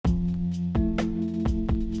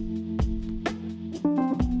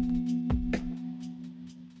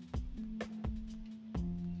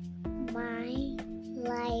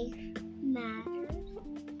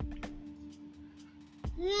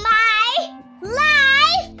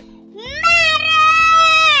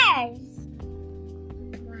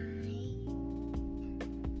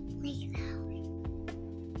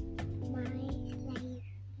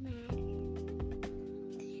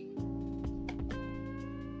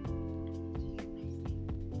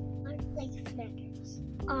matters.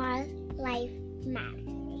 Our life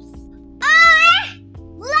matters. Our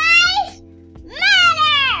life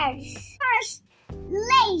matters! First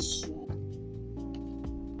Nation.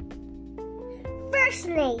 First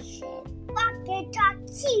Nation. Walk and talk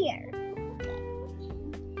here.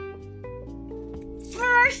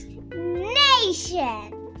 First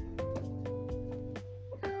Nation.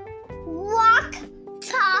 Walk,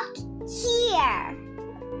 talk here.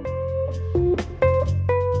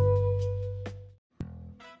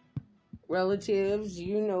 Relatives,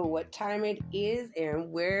 you know what time it is and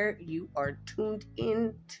where you are tuned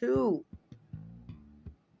into.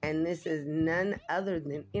 And this is none other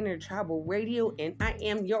than Intertribal Radio, and I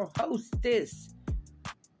am your hostess,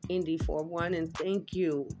 Indy41, and thank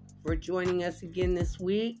you for joining us again this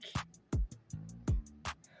week.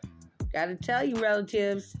 Gotta tell you,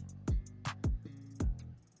 relatives,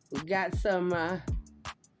 we got some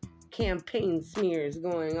campaign smears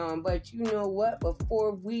going on, but you know what?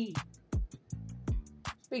 Before we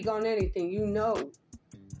speak on anything, you know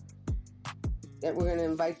that we're going to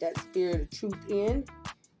invite that spirit of truth in.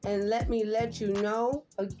 And let me let you know,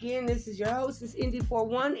 again, this is your hostess,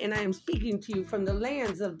 Indy41, and I am speaking to you from the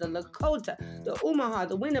lands of the Lakota, the Omaha,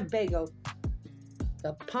 the Winnebago,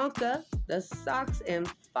 the Ponca, the Sox and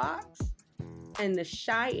Fox, and the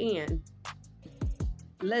Cheyenne.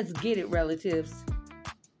 Let's get it, relatives.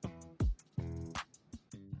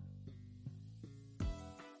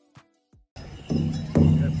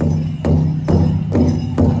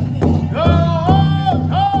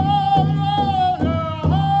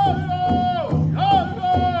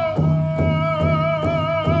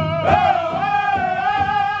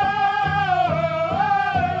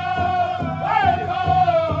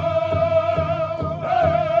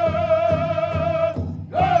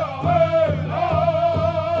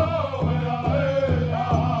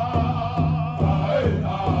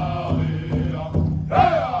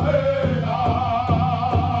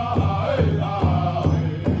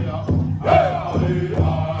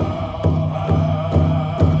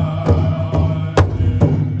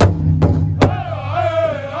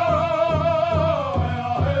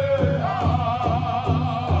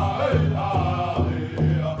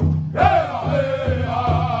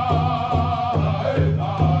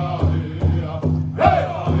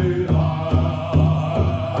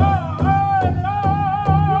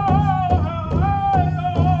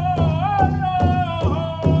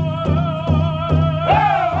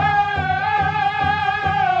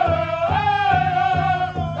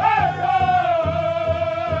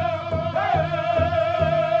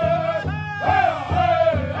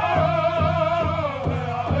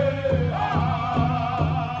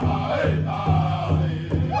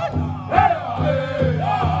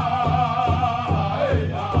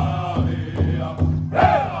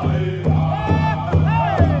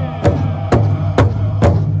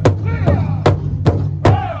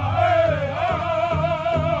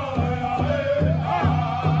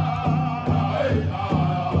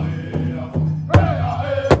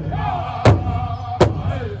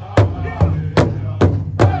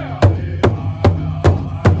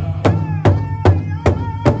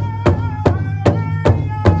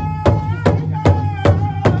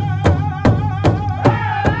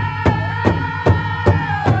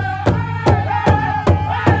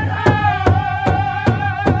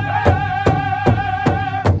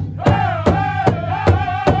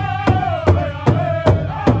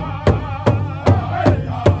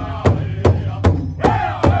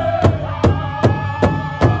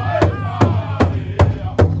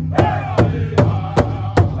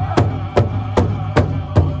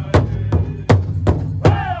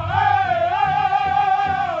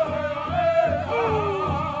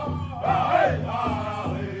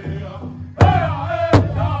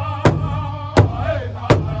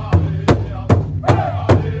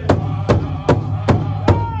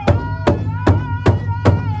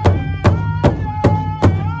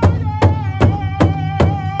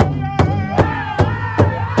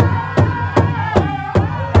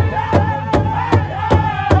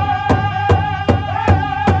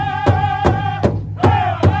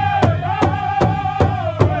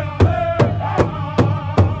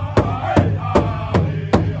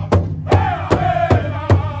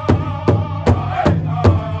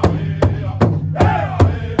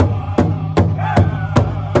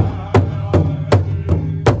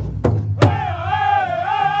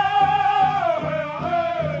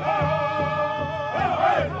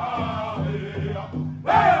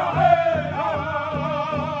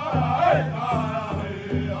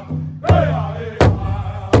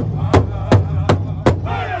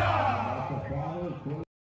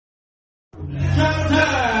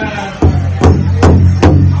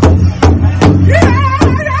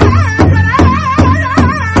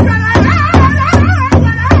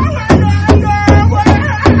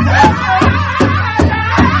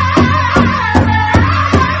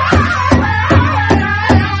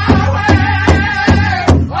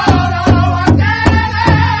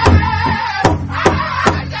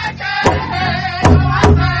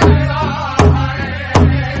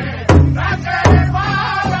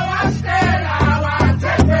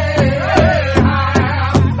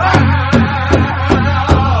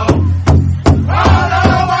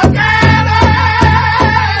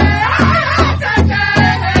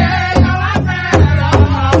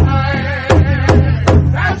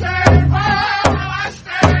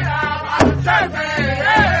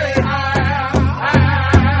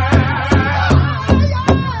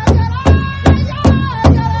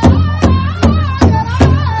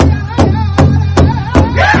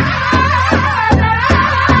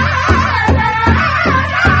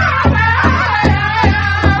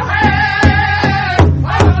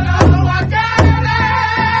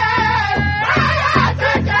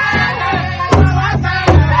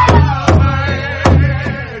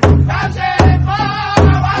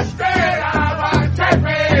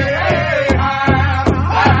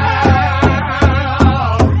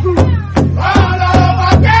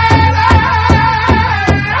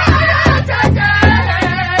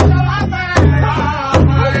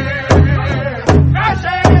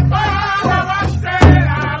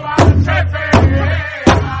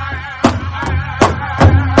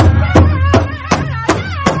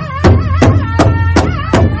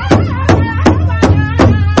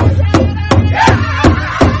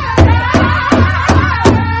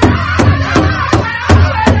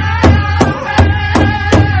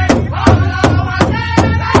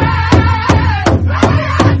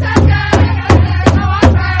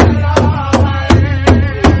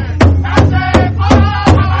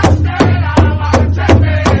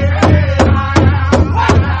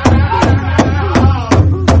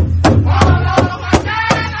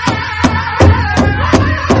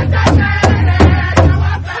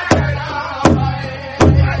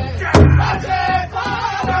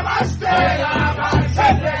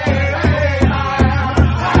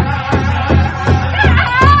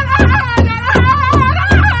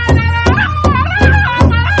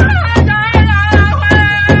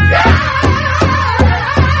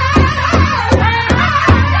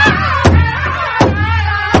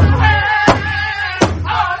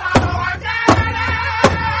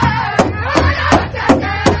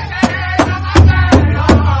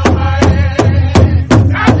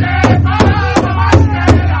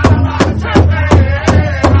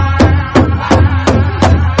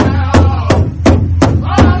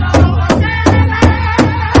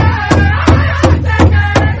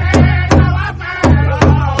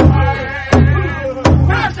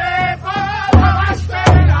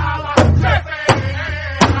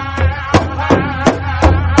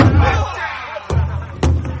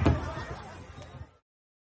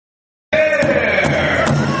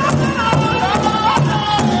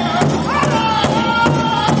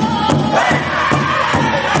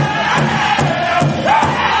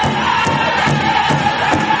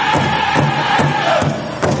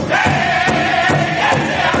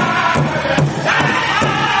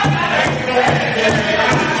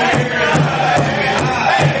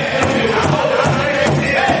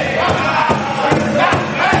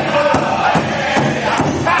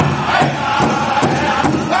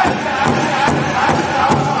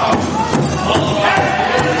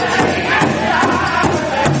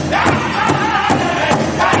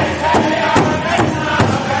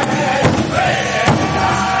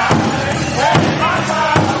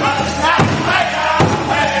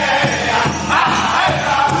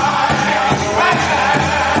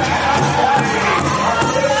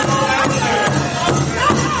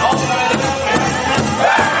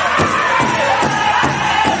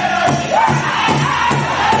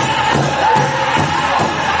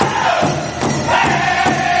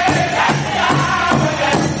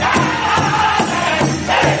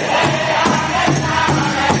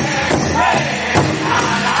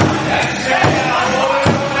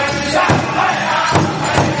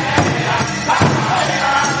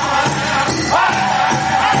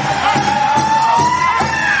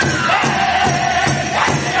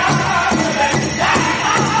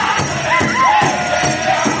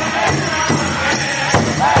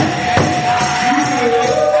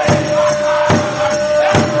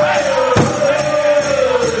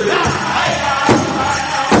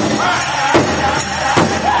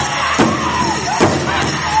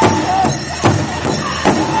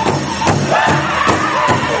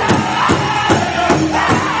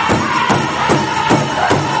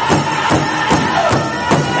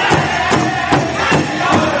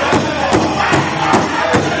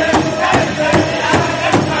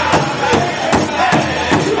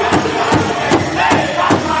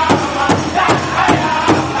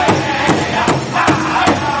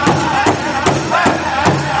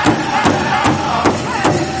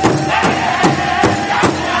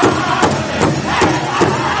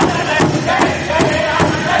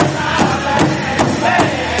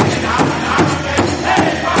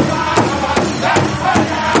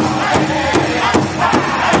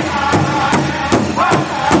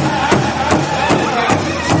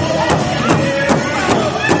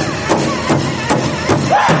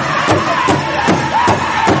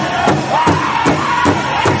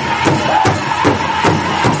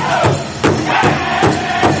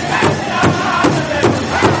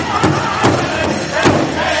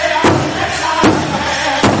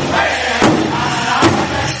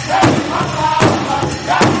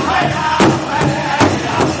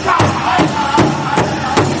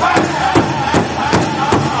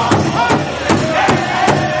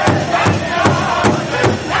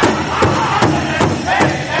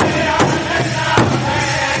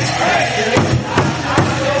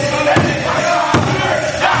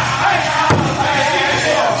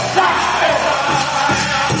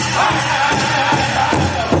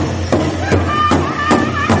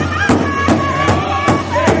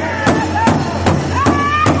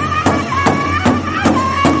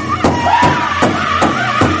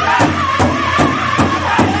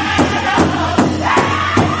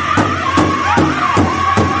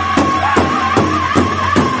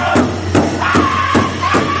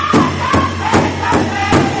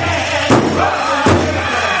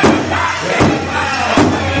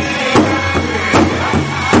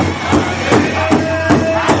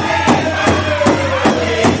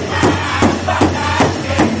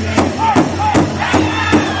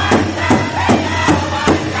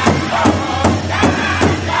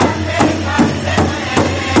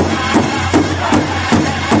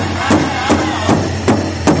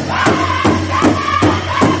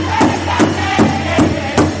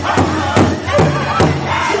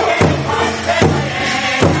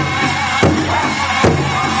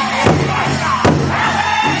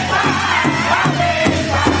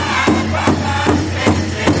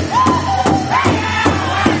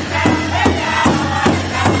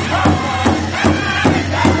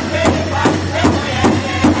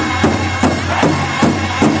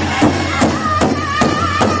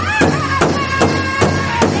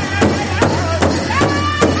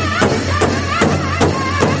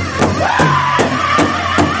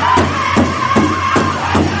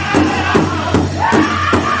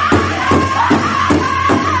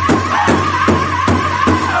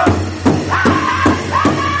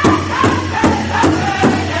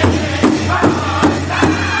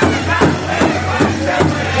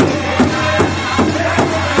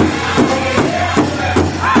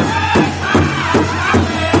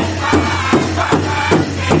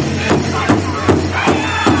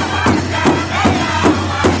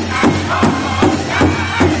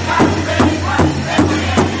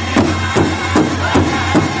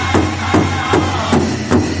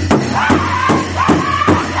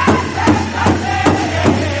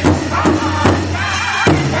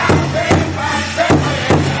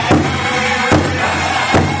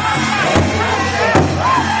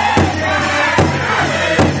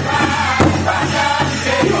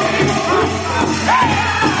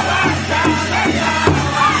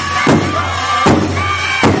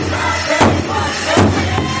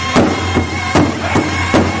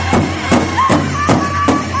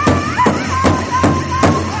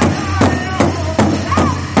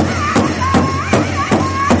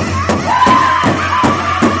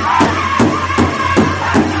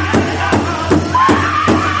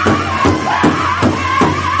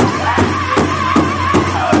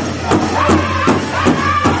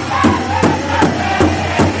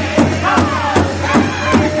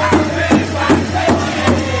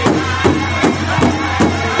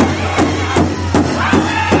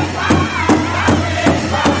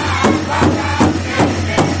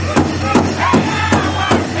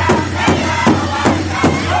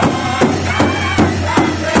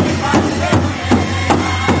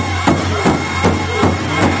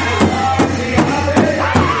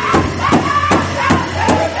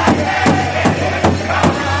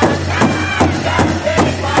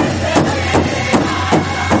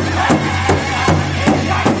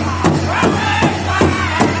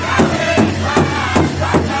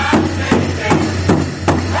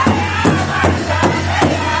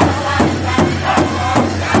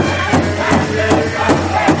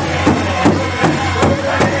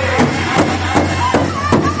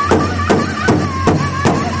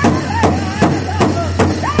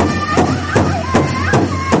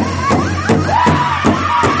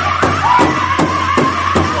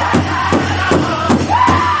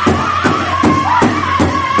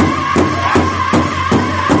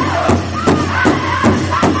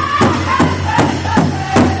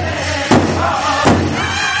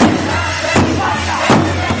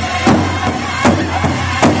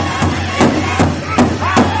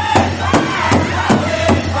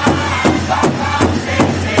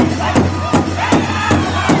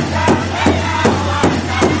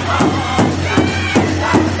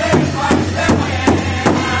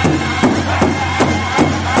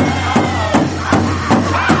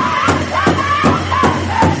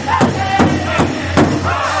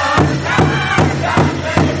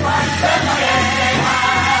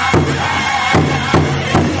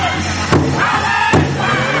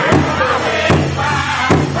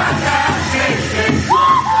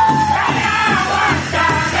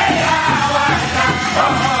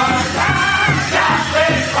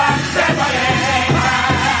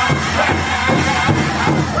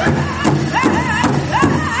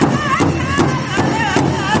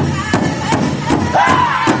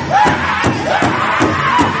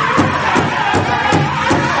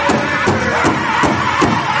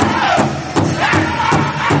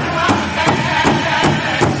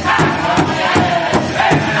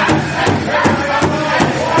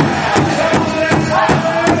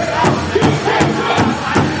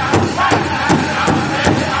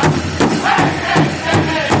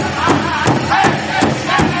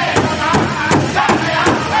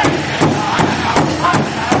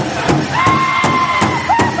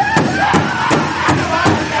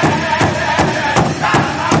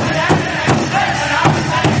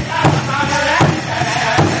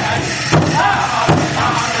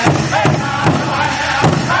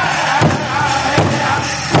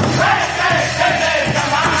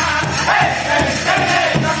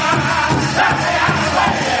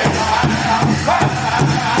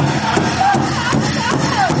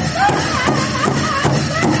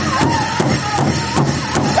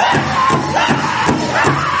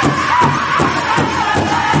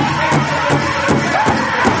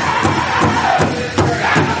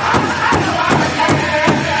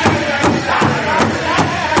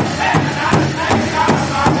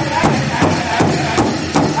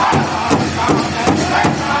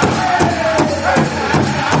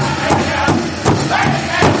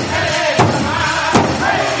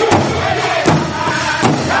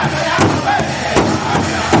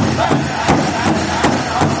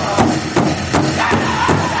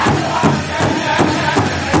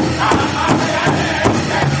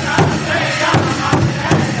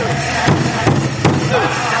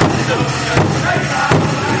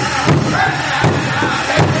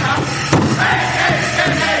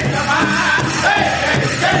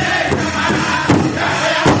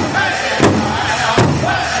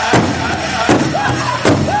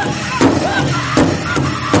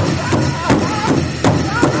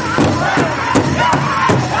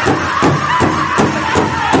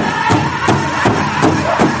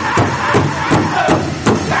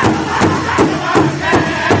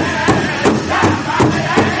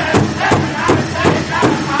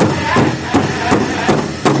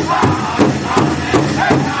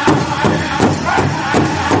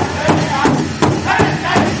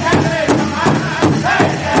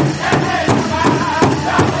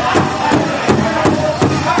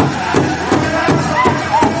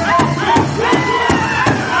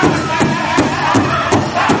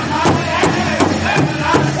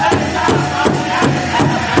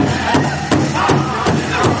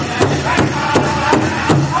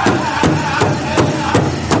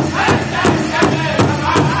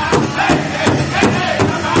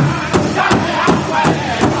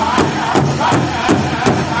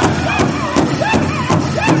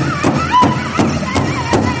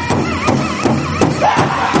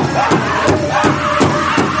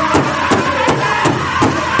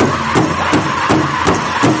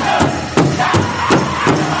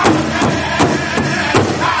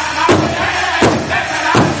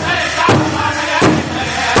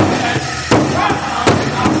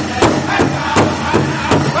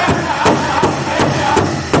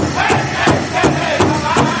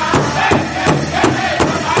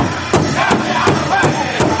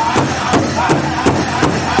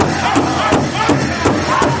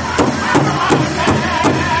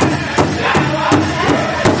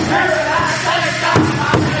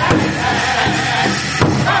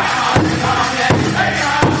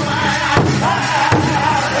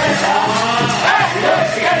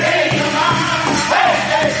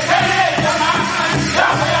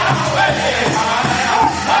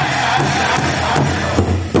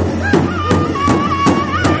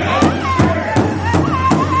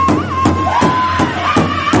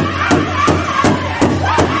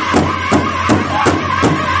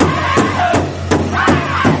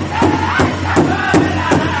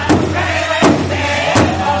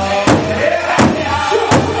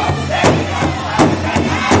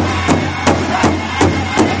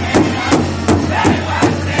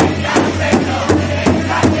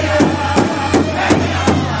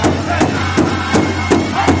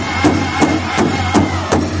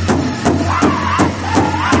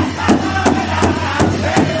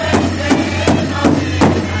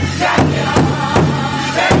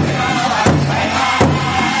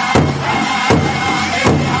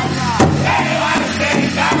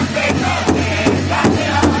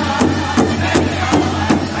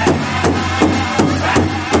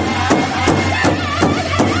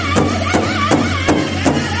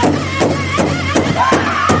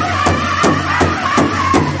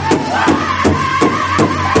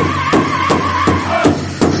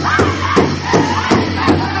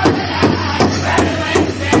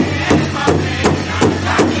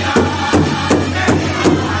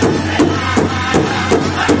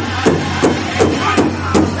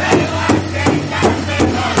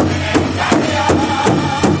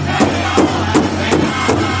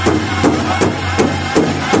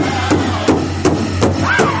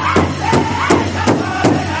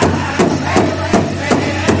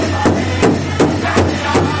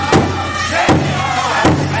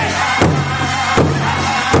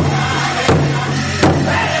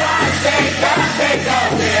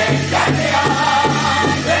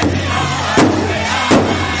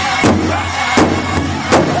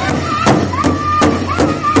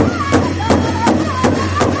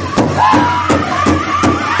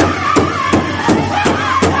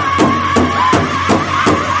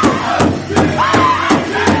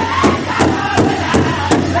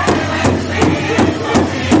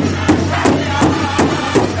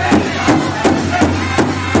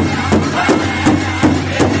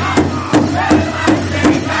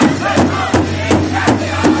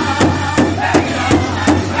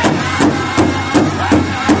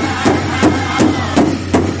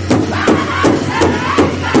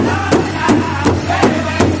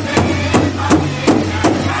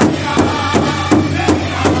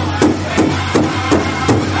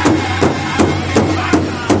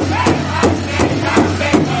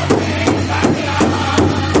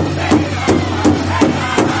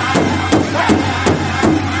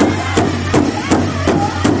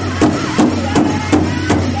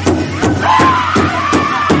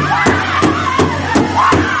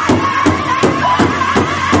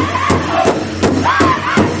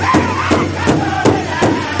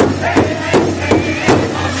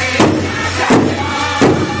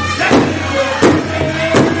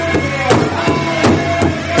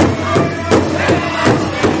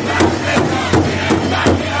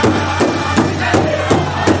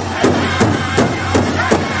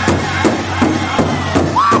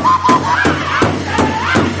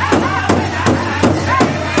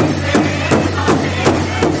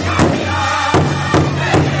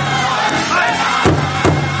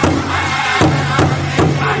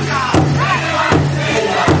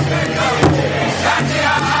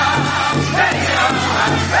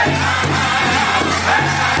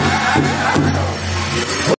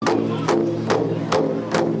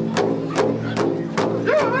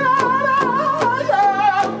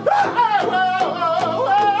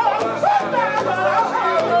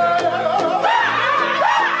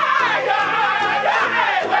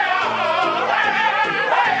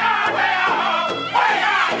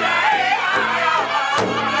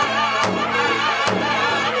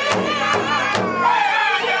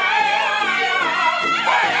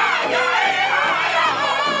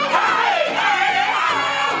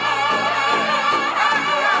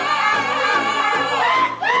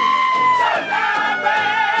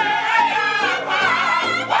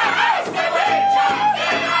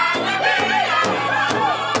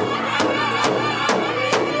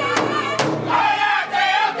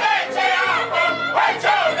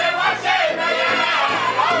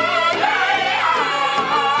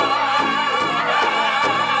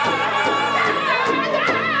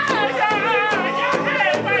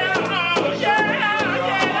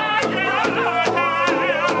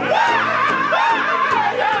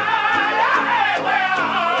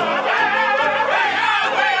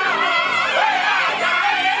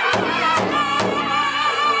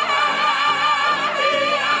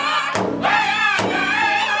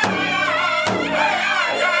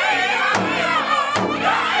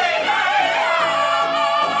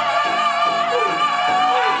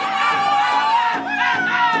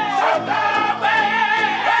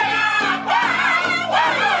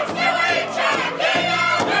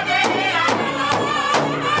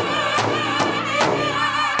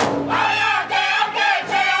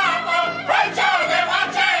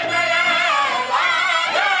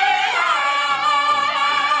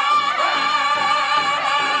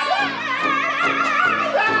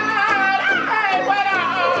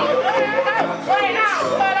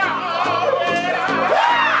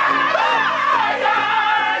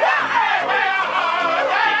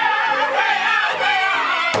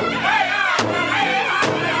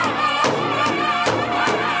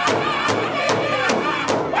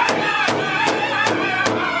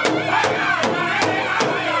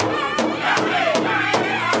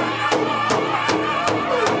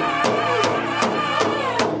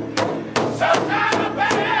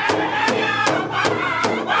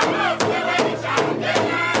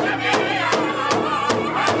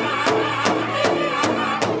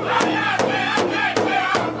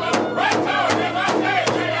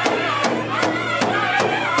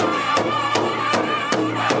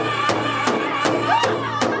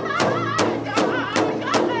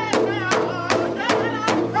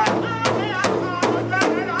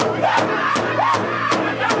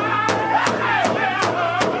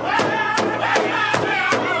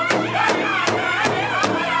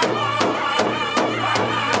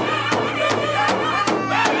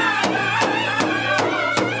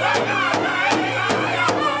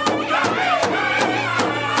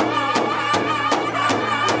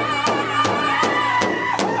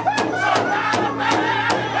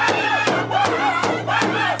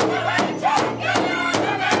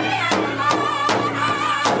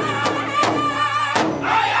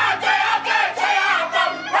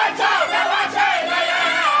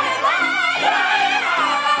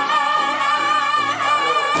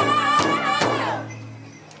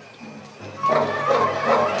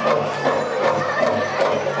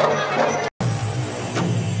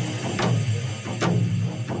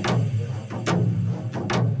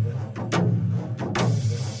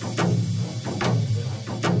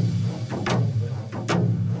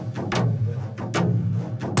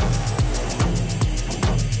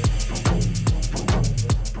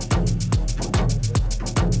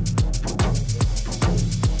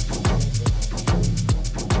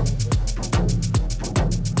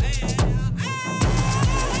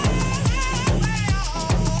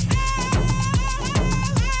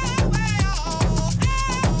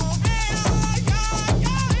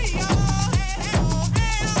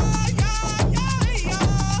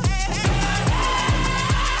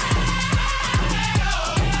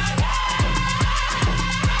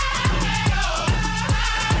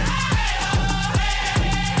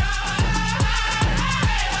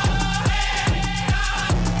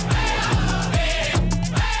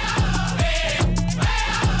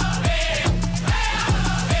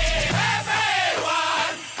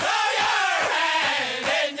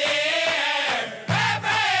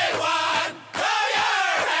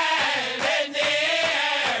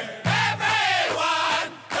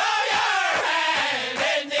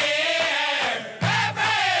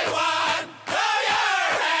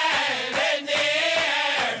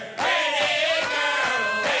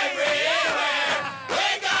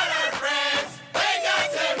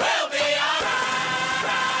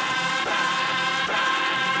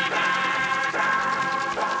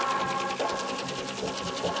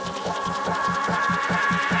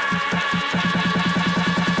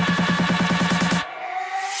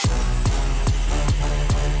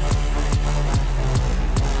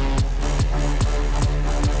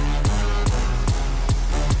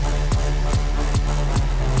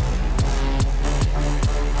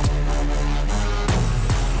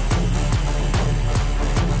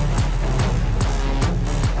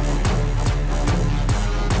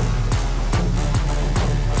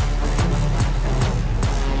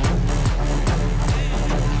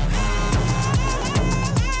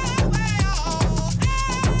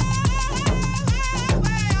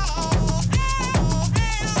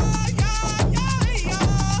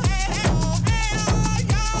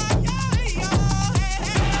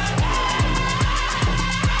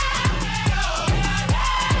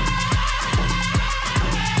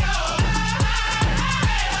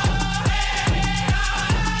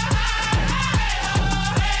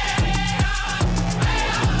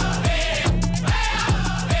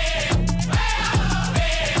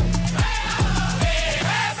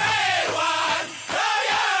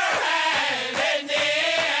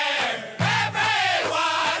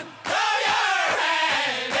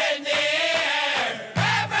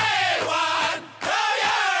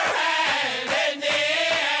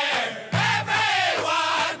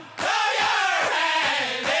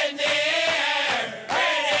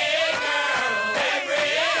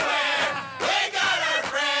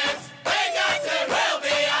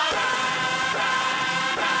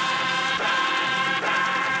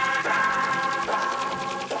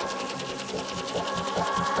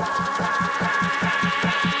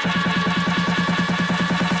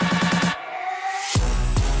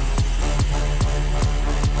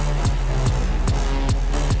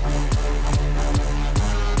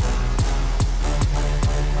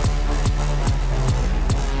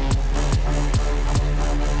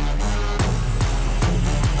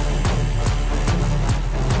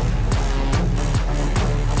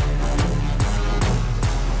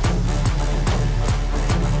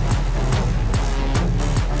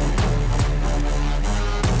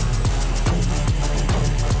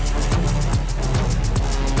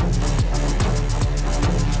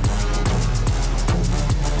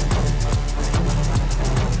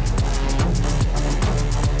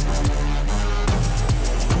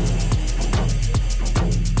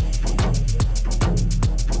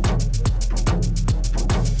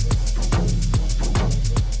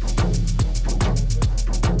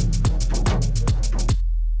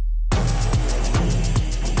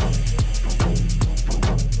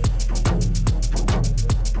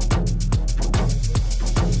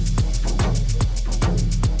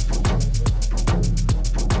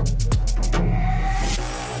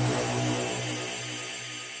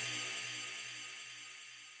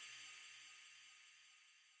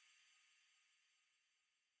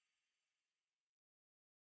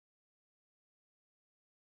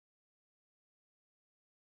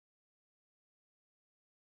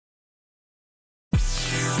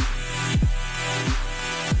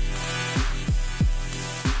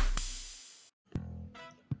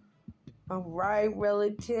 All right,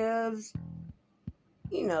 relatives.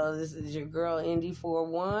 You know, this is your girl, Indy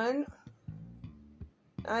 41.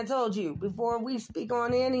 I told you, before we speak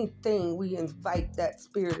on anything, we invite that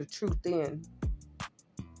spirit of truth in.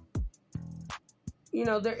 You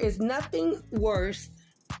know, there is nothing worse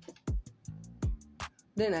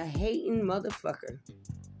than a hating motherfucker.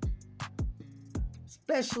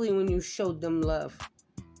 Especially when you showed them love.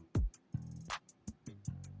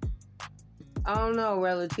 I don't know,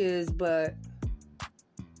 relatives, but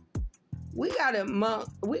we got it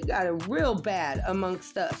real bad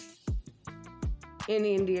amongst us in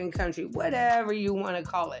Indian country, whatever you want to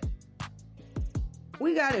call it.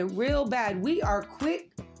 We got it real bad. We are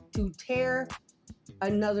quick to tear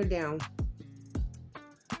another down.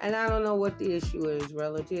 And I don't know what the issue is,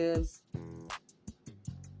 relatives.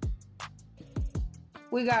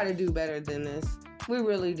 We got to do better than this. We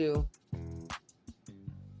really do.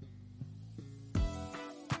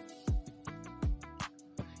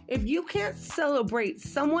 If you can't celebrate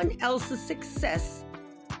someone else's success,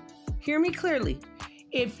 hear me clearly.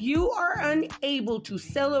 If you are unable to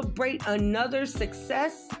celebrate another's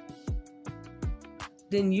success,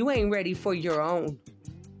 then you ain't ready for your own.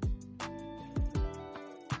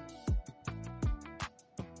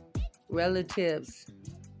 Relatives.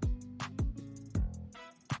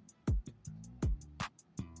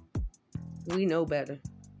 We know better.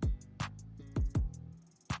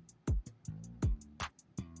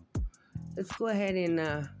 Let's go ahead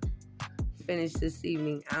and finish this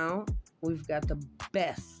evening out. We've got the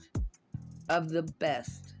best of the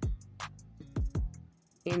best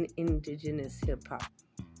in indigenous hip-hop.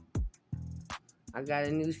 I got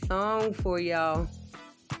a new song for y'all.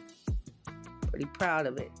 Pretty proud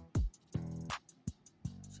of it.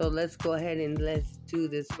 So let's go ahead and let's do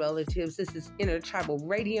this, relatives. This is Intertribal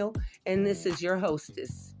Radio, and this is your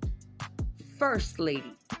hostess, First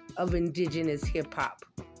Lady of Indigenous Hip-Hop,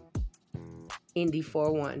 Indy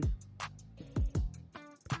 41.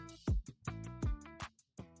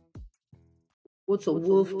 What's a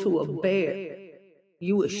wolf to a bear?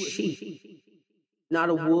 You a sheep, not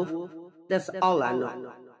a wolf. That's all I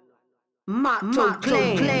know. Motto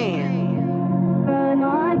Clan.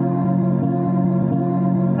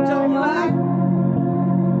 Don't lie.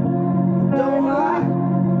 Don't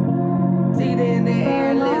lie. See it in the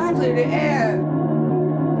air, let's clear the air.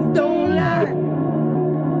 Don't lie.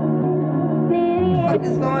 What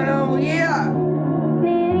is going on here?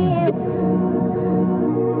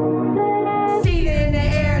 See it in the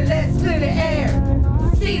air, let's clear the air.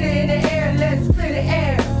 See it in the air, let's clear the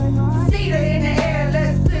air. See it in the air,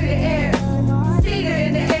 let's clear the air. See it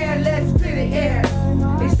in the air, let's clear the air.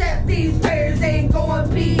 Except these prayers ain't going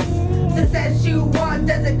peace. Success you want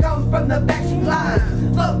doesn't come from the back you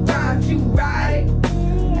climb. Fuck round you right.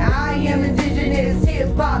 I am indigenous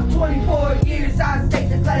hip hop. 24 years I stake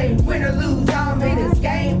the claim. Win or lose, I'm in this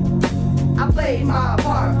game. I play my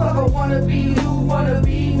part. Fuck a wanna be who wanna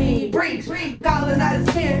be me. Breach, colonize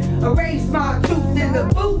sin. Erase my truth in the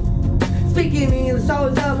booth. Speaking in the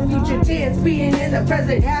souls of future tense. Being in the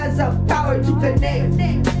present has the power to connect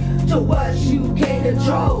to what you can't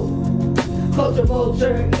control. Culture,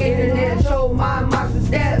 vulture, internet, show my marks and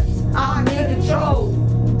steps. I'm in control.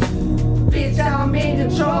 Bitch, I'm in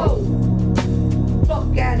control.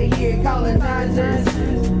 Fuck out of here, colonizers.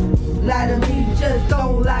 Lie to me, just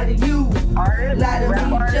don't lie to you. Lie to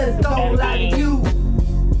me, just don't lie to you.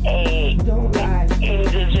 Don't lie.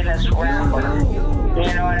 Indigenous rapper.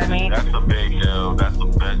 You know what I mean? That's a big deal. That's a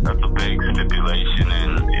big stipulation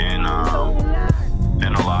in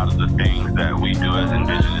a lot of the things that we do as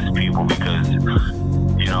indigenous people, because,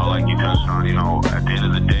 you know, like you touched on, you know, at the end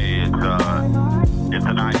of the day, it's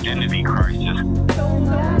an identity crisis.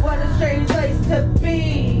 What a strange place to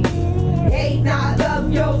be. Hate not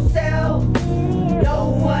love yourself. No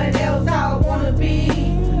one else I wanna be.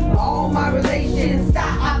 All my relations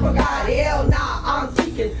stop. I forgot. Hell nah, I'm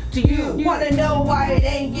speaking to you. Wanna know why it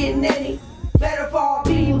ain't getting any better for all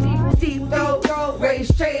people? Deep throat,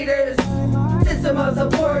 race traders. System of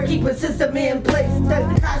support, keep a system in place.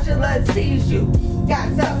 The caution let sees you.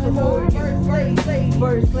 Got something for you.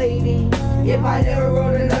 First lady. If I never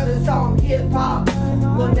wrote another song, hip hop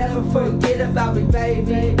will never forget about me,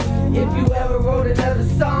 baby. If you ever wrote another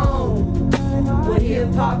song, will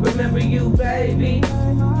hip hop remember you, baby?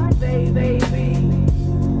 Baby.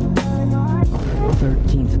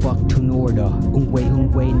 13th fuck to Norda,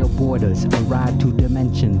 Ungwe no borders, arrive to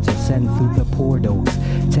dimensions, ascend through the portals.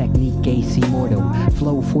 Technique ace immortal,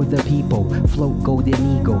 flow for the people, float golden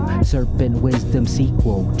eagle, serpent wisdom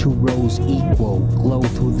sequel, two rows equal, glow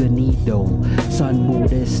through the needle, sun, moon,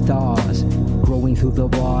 and stars, growing through the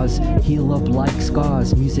bars, heal up like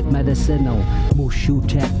scars, music medicinal, Mushu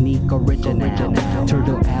technique original,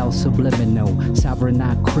 turtle owl subliminal, sovereign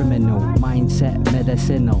not criminal, mindset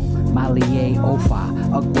medicinal, Malie Ofa,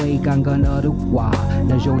 Agwe Ganganarukwa,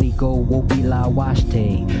 Najoni go Wopila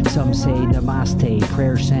Washte, some say Namaste,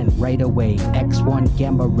 prayer sent right away, X1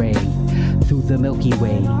 gamma ray, through the Milky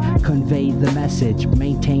Way, convey the message,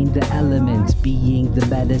 maintain the elements, being the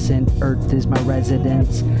medicine, earth is my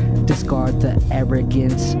residence, discard the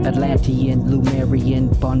arrogance, Atlantean, Lumerian,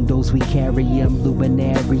 bundles we carry 'em,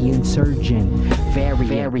 luminarian, surgeon,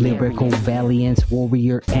 variant, lyrical valiance,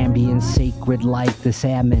 warrior ambience, sacred like the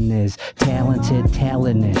salmon is, talented,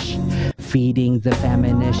 talentish, feeding the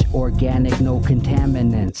faminish, organic, no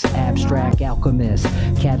contaminants, abstract alchemist,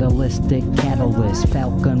 catalytic catalyst,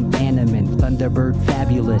 falcon animate, thunderbird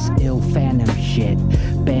fabulous, ill phantom shit,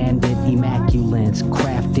 bandit immaculance,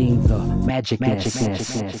 crafting the magicness.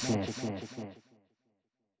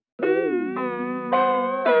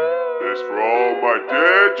 This for all my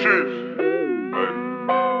dead chiefs.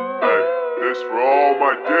 Hey, this for all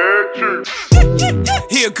my dead chiefs.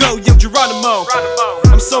 Here go, young Geronimo.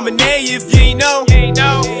 I'm Somene if you ain't know.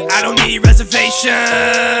 I don't need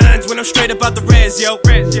reservations when I'm straight about the res, yo.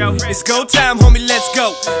 It's go time, homie, let's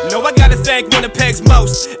go. Know I gotta thank one of Peg's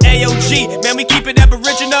most. AOG, man, we keep it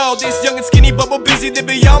aboriginal. This young and skinny, but more busy than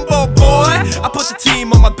Beyonce, boy. I put the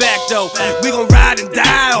team on my back, though. We gon' ride and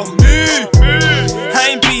die on me. I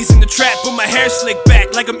ain't bees in the trap, but my hair slick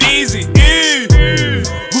back like I'm easy.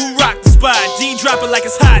 Who rock the spot? D drop it like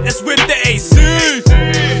it's hot, that's with the AC.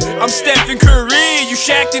 I'm Stephen Curry, you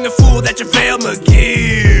Shaq in the fool that JaVale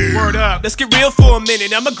McGee. Word up, let's get real for a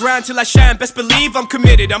minute. I'ma grind till I shine, best believe I'm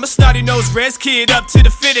committed. I'm a snotty nosed res kid, up to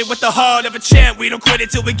the fitted with the heart of a champ. We don't quit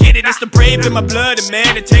it till we get it. It's the brave in my blood, and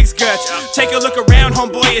man, it takes guts. Take a look around,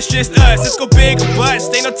 homeboy, it's just us. Let's go big or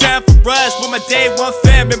bust, ain't no time for us. With my day one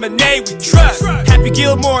fam, and my name we trust. Happy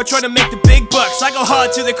Gilmore, trying to make the big bucks. I go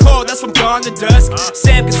hard to the core, that's from dawn to dusk.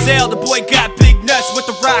 Sam Cassell, the boy got big nuts. With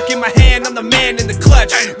the rock in my hand, I'm the man in the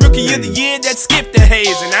clutch. Rookie of the year that skipped the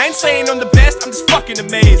haze. And I ain't saying I'm the best, I'm just fucking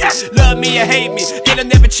amazing. Love me or hate me, it'll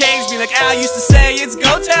never change me. Like Al used to say, it's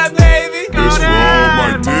go time, baby. This for all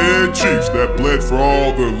my dead chiefs that bled for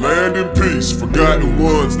all the land in peace. Forgotten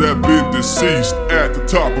ones that been deceased at the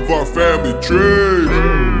top of our family tree.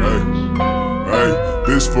 Hey,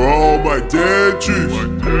 this for all my dead chiefs.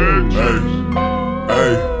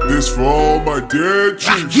 Hey, this for all my dead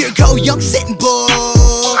chiefs. Here go, young sitting bull.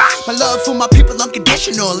 My love for my people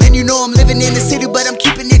unconditional. And you know I'm living in the city, but I'm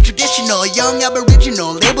keeping it traditional. Young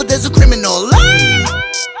aboriginal, labeled as a criminal.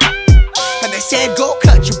 And they said go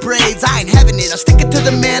cut your braids, I ain't having it. I'll stick it to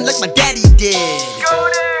the man like my daddy did.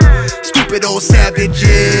 Stupid old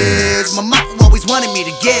savages. My mom always wanted me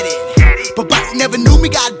to get it, but Biden never knew me,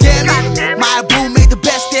 goddamn it. My boo made the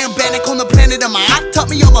best damn bannock on the planet, and my aunt taught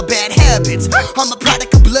me all my bad habits. I'm a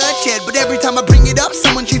product of bloodshed, but every time I bring it up,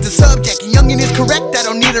 someone changes the subject. And youngin' is correct, I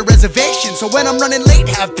don't need a reservation. So when I'm running late,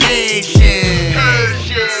 have patience.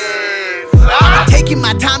 I'm taking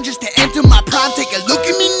my time just to enter my prime. Take a look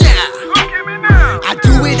at me now. I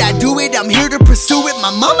do it, I'm here to pursue it.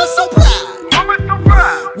 My mama's so proud.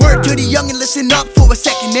 Word to the young and listen up for a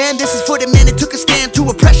second, and this is for the men that took a stand to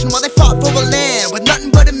oppression while they fought for a land with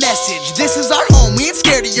nothing but a message. This is our home, we ain't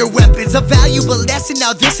scared of your weapons. A valuable lesson,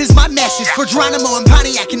 now this is my message for Geronimo and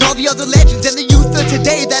Pontiac and all the other legends and the youth of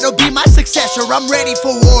today that'll be my successor. I'm ready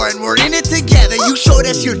for war and we're in it together. You showed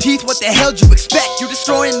us your teeth, what the hell do you expect? You're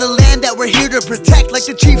destroying the land that we're here to protect. Like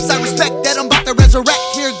the chiefs I respect that I'm about to resurrect.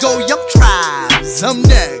 Here go young tribes, I'm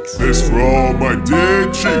next. This for all my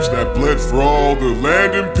dead chiefs that bled for all the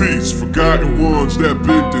land in peace. Forgotten ones that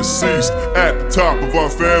been deceased at the top of our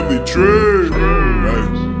family tree.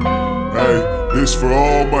 Hey, this for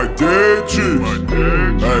all my dead chiefs.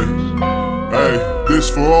 Hey, this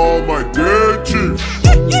for all my dead chiefs.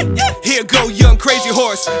 Here go, young crazy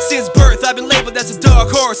horse. Since birth, I've been labeled as a dark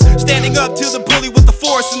horse. Standing up to the bully with the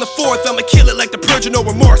force. In the fourth, I'ma kill it like the purge, no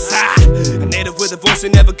remorse. A native with a voice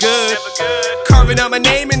and never good. Carving out my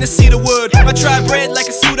name in the cedar wood. I try bread like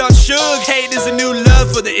a suit on Suge. Hate is a new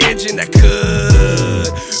love for the engine that could.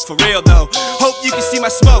 For real though, hope you can see my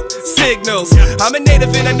smoke signals. I'm a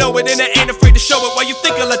native and I know it, and I ain't afraid to show it. Why you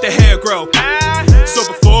think I let the hair grow? So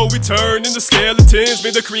before we turn into skeletons,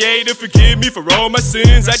 may the creator forgive me for all my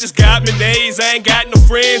sins. I just got mayonnaise, I ain't got no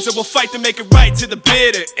friends, and we'll fight to make it right to the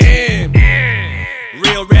bitter end.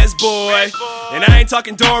 Real res boy. And I ain't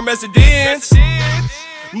talking dorm residents.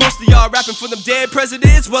 Most of y'all rapping for them dead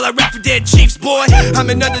presidents. Well, I rap for dead chiefs, boy. I'm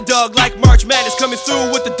an underdog like March Madness, coming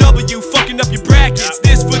through with the W, fucking up your brackets.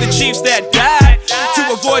 This for the chiefs that died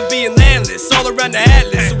to avoid being landless all around the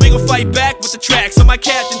atlas. So we gon' fight back with the tracks. On my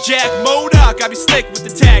Captain Jack Modoc, I be slick with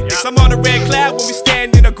the tactics. I'm on a red cloud when we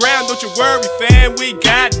stand in the ground. Don't you worry, fam, we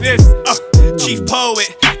got this. Chief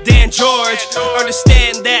Poet Dan George,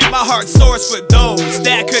 understand that my heart soars for those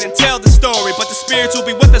that couldn't tell the story, but the spirits will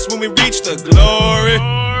be with us when we reach the glory.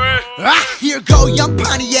 Here go young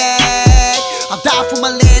Pontiac. I'll die for my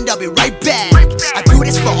land, I'll be right back. I do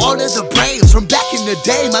this for all of the braves from back in the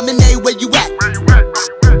day. My man, where you at?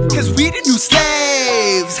 Cause we the new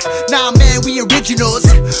slaves. Nah man, we originals,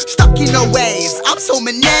 stuck in our ways. I'm so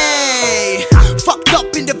many fucked up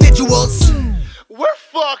individuals. We're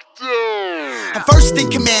fucked up. I'm first in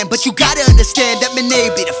command, but you gotta understand that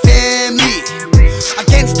Mene be the family.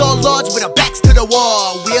 Against all odds with our backs to the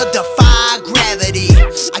wall, we'll defy gravity.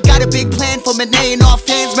 I got a big plan for Mene and all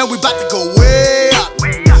fans, man, we bout to go way up.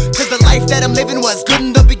 Cause the life that I'm living was good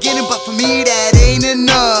in the beginning, but for me that ain't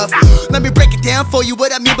enough. Let me break it down for you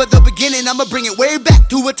what I mean by the beginning. I'ma bring it way back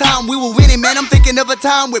to a time we were winning, man. I'm thinking of a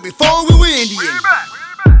time where before we were Indian,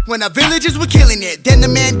 when our villages were killing it. Then the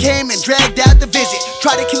man came and dragged out the visit.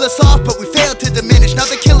 Tried to kill us off, but we failed to diminish. Now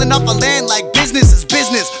they're killing off our land like business is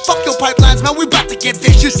business. Fuck your pipelines, man, we bout to get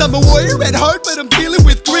vicious. I'm a warrior at heart, but I'm dealing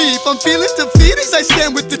with grief. I'm feeling defeated as I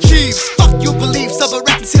stand with the chiefs. Fuck your beliefs of a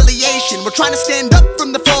reconciliation. We're trying to stand up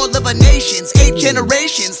from the fall of our nations. 8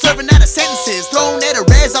 generations, serving out of sentences. Thrown at a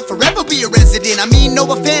res, I'll forever be a resident. I mean, no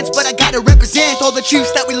offense, but I gotta represent all the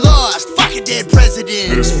chiefs that we lost. Fuck a dead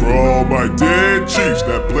president. This for all my dead chiefs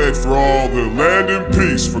that bled for all the land in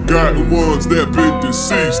peace. Forgotten ones that been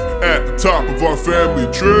deceased at the top of our family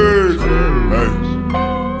tree.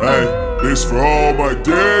 Hey, this for all my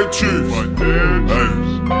dead chiefs.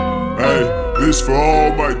 Hey, this for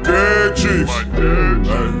all my dead chiefs.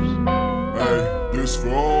 Hey, this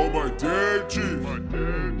for all my dead chiefs.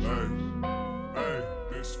 Hey,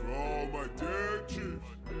 this for all my dead chiefs.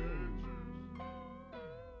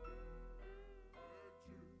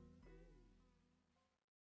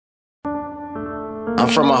 I'm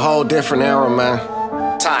from a whole different era, man.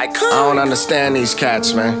 I don't understand these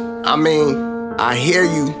cats, man. I mean, I hear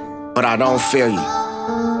you, but I don't feel you.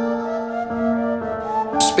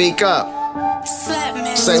 Speak up.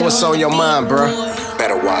 Say what's on your mind, bruh.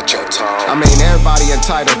 Better watch your tone. I mean, everybody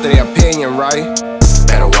entitled to their opinion, right?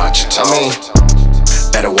 Better watch your tone. I mean,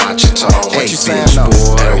 better watch your tone. What you saying, bitch,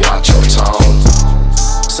 though? Better watch your tone.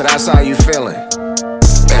 So that's how you feeling?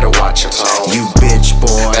 Better watch your tone. You bitch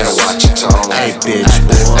boy. Better watch your tone. Hey bitch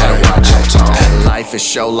boy. Better watch your tone. Life is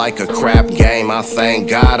show like a crap game. I thank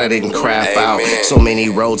God I didn't crap out. So many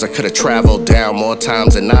roads I could have traveled down. More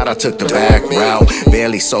times than not I took the back route.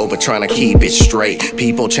 Barely sober trying to keep it straight.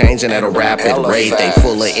 People changing at a rapid rate. They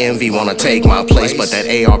full of envy wanna take my place, but that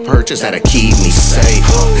AR purchase had to keep me safe.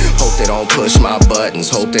 Hope they don't push my buttons.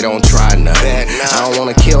 Hope they don't try nothing. I don't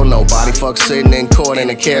wanna kill nobody. Fuck sitting in court in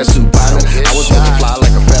a care suit, partner. I was meant to fly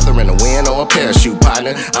like a feather in the wind or a parachute,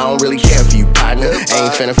 partner. I don't really care for you, partner.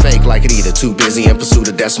 Ain't finna fake like it either. Too busy in pursuit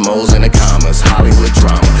of decimals and the commas. Hollywood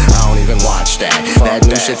drama, I don't even watch that. That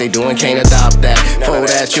new shit they doing, can't adopt that. For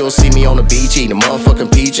that, you'll see me on the beach eating a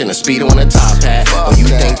motherfucking peach and a Speedo in a top hat. Oh, you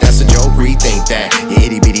think that's a joke? Rethink that. Your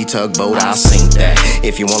itty bitty tugboat, I'll sink that.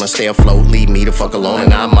 If you wanna stay afloat, leave me the fuck alone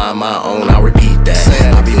and I mind my own. I'll repeat that.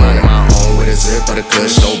 I'll be minding my own with a zip of the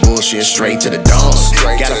kush, no bullshit, straight to the dome.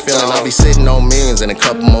 Got a feeling I'll be sitting on millions in a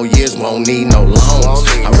couple more years, won't need no loans.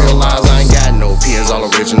 I realize I ain't got no peers, all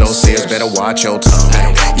original seers. Better watch your tone.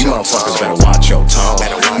 You motherfuckers better watch your tone.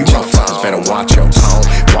 You motherfuckers better watch your tone.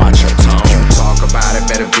 Watch your tone. You talk about it,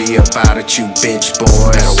 better be about it, you bitch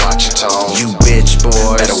boys. Better watch your tone. You bitch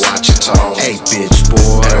boys. Better watch your tone. Hey bitch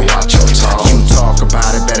boy. Better watch your tone. You talk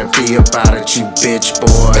about it, better be about it, you bitch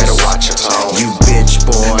boys. Better watch your tone. You bitch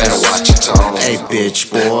boys. Better watch your tone. Hey bitch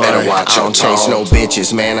boy. Better watch your I don't chase tone. no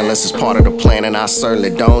bitches, man, unless it's part of the plan, and I certainly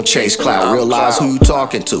don't chase clout. Realize who you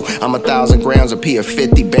talking to. I'm 1,000 grams of P or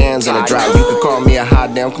 50 bands in a drought. You could call me a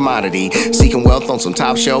hot damn commodity, seeking wealth on some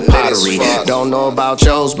top shelf pottery. Don't know about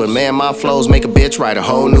yours, but man, my flows make a bitch write a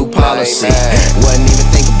whole new policy. Wasn't even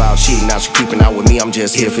think about cheating, now you creeping out with me. I'm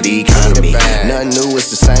just here for the economy. Nothing new, it's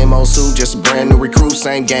the same old suit, just a brand new recruit,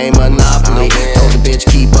 same game, Monopoly. Told the bitch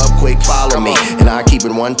keep up, quick follow me, and I keep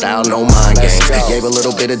it 1,000, no mind games. Gave a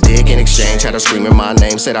little bit of dick in exchange, had her screaming my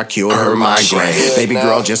name, said I cured her migraine. Baby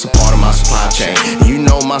girl, just a part of my supply chain. You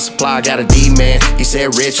know my supply got a D-man. He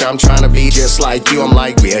said, Rich, I'm trying to be just like you. I'm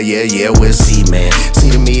like, yeah, we'll see, man.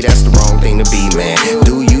 See, to me, that's the wrong thing to be, man.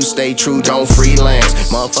 Do you stay true, don't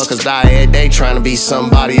freelance. Motherfuckers die every day trying to be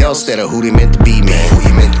somebody else instead of who they meant to be, man. Who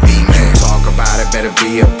you meant to be, man. Talk about it, better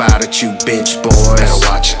be about it, you bitch boys. Better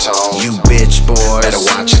watch your tone. You bitch boys. Better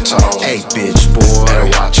watch your tone. Hey, bitch boy.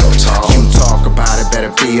 Better watch your tone. You talk about it,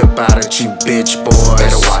 better be about it, you bitch boys.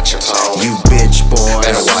 Better watch your tone. You bitch boys.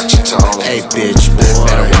 Better watch your tone. Hey, bitch boy.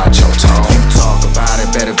 Better watch your tone. You talk about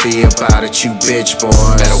it, better be about it, you bitch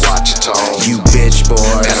boys. Better watch your tone. You bitch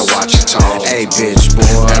boys. Better watch your tone. Hey, bitch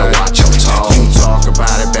boy. Better watch your tone. You talk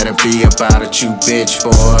about it, better be about it, you bitch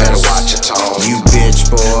boys. Better watch your tone. You bitch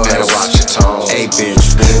boys. Better watch your tone. Hey,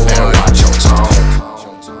 bitch boy. Better watch your tone.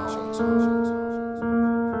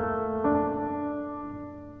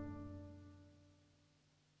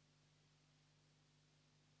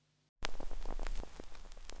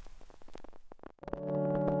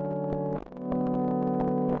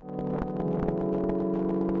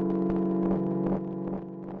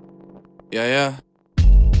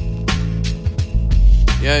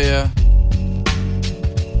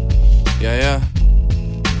 Yeah.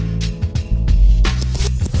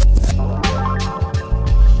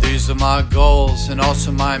 These are my goals and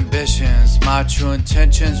also my ambitions, my true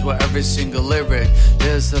intentions with every single lyric.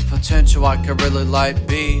 There's the potential I could really like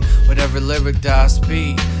be with every lyric that I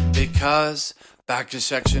speak, because back to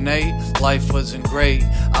Section 8, life wasn't great.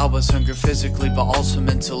 I was hungry physically but also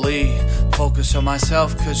mentally. Focus on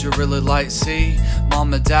myself cause you really like see.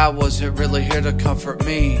 Mom and dad wasn't really here to comfort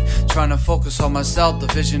me. Trying to focus on myself, the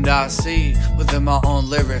vision that I see within my own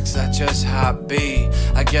lyrics, that's just how it be.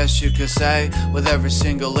 I guess you could say with every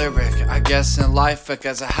single lyric, I guess in life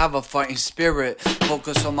because I have a fighting spirit.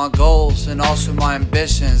 Focus on my goals and also my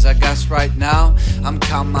ambitions. I guess right now I'm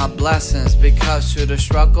counting my blessings, because through the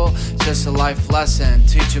struggle, just a life lesson,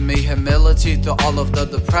 teaching me humility through all of the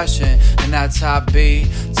depression. And that's how it be.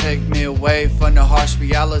 Take me away from the harsh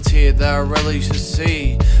reality that I really used to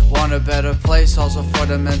see. Want a better place also for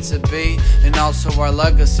the meant to be, and also our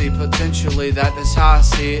legacy potentially, that is how I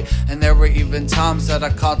see it. And there were even times that I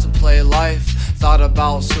contemplate life, thought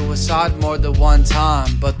about suicide more than one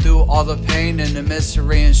time. But through all the pain and the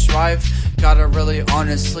misery and strife, gotta really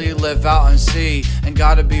honestly live out and see, and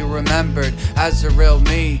gotta be remembered as the real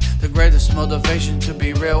me. The greatest motivation to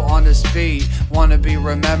be real on the speed. Wanna be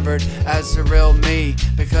remembered as the real me,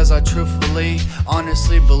 because I truthfully,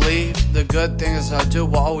 honestly believe the good things I do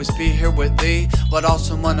will always be here with thee, but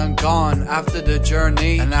also when I'm gone after the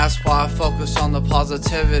journey. And that's why I focus on the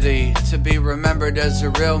positivity, to be remembered as the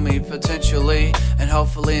real me potentially, and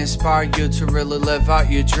hopefully inspire you to really live out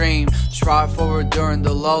your dream. Strive forward during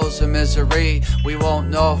the lows and misery. We won't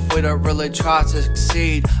know if we don't really try to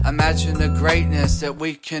succeed. Imagine the greatness that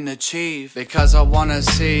we can achieve, because I wanna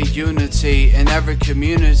see unity in every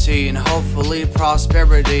community and hopefully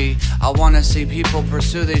prosperity. I wanna see people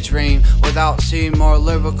pursue their dream without seeing more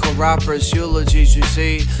lyrical rappers eulogies, you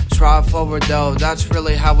see. Strive forward though, that's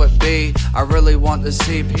really how it be. I really want to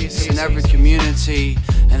see peace in every community,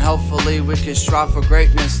 and hopefully we can strive for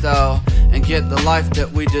greatness though, and get the life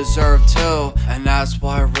that we deserve too. And that's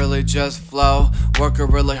why I really just flow, working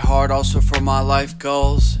really hard also for my life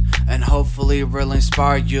goals, and hopefully really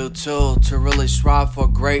inspire you too, to really strive for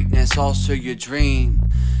greatness, also your dream.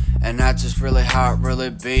 And that's just really how it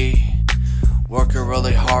really be, working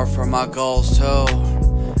really hard for my goals too,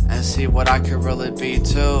 and see what I can really be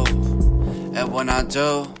too. And when I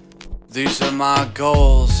do, these are my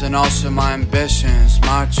goals and also my ambitions,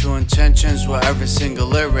 my true intentions with every single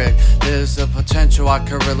lyric. There's the potential I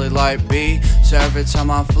could really like be, so every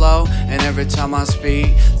time I flow and every time I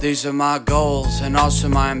speak, these are my goals and also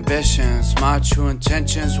my ambitions, my true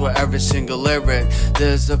intentions with every single lyric.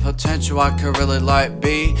 There's the potential I could really like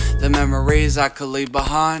be, the memories I could leave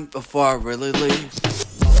behind before I really leave.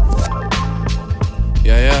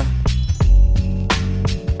 Yeah.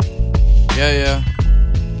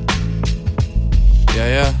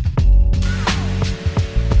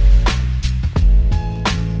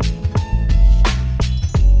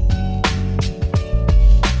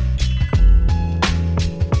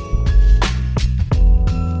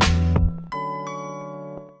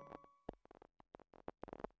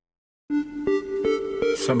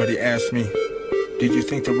 Somebody asked me, did you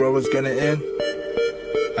think the road was gonna end?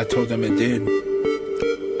 I told them it did.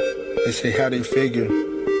 They say, how they figure?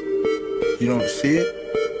 You don't see it?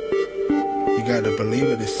 You gotta believe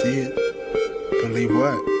it to see it. Believe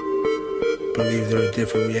what? Believe they're a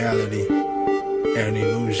different reality. An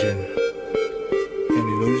illusion. An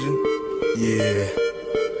illusion? Yeah.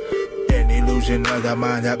 An illusion. illusion of the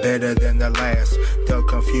mind that better than the last. The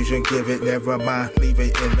confusion, give it, never mind, leave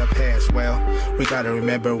it in the past. Well, we gotta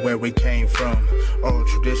remember where we came from. Oral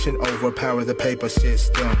tradition overpower the paper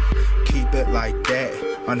system. Keep it like that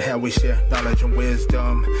on how we share knowledge and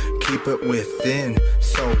wisdom. Keep it within,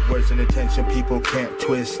 so words and intention people can't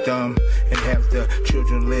twist them. And have the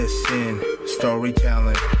children listen,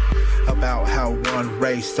 storytelling about how one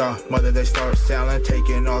race saw mother they start selling,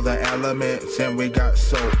 taking all the elements, and we got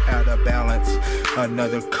so out of balance.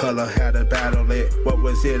 Another color had to battle it. What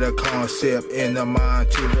was it? A concept in the mind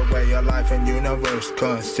to the way of life and universe.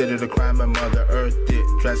 Considered a crime and Mother Earth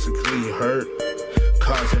it drastically hurt,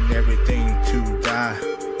 causing everything to die.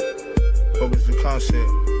 What was the concept?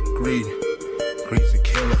 Greed. Greed's a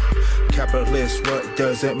killer. Capitalist, what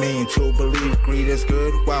does it mean to believe greed is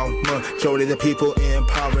good? While majority of the people in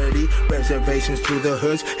poverty, reservations to the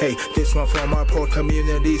hoods. Hey, this one from our poor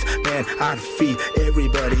communities. Man, I'd feed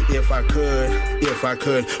everybody if I could. If I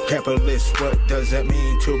could. Capitalist, what does it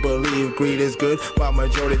mean to believe greed is good? While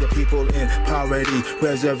majority of the people in poverty,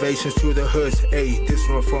 reservations to the hoods. Hey, this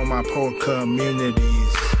one from our poor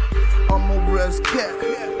communities. I'm a res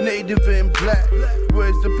cat, native and black.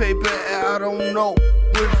 Where's the paper at? I don't know.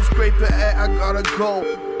 Where's the scraper at? I gotta go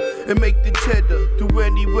and make the cheddar through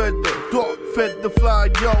any weather. Dog fed the fly,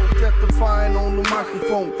 yo, death defying on the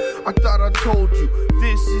microphone. I thought I told you,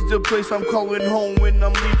 this is the place I'm calling home when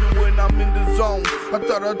I'm leaving, when I'm in the zone. I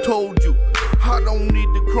thought I told you, I don't need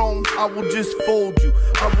the chrome, I will just fold you.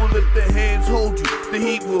 I will let the hands hold you. The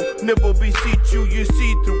heat will never be see-through, you're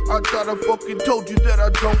see-through. I thought I fucking told you that I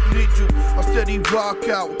don't need you. I steady rock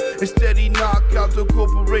out and steady knock out. The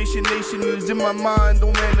corporation nation is in my mind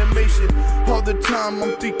on animation. All the time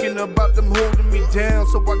I'm thinking about them holding me down.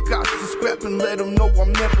 So I got to scrap and let them know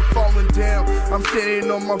I'm never falling down. I'm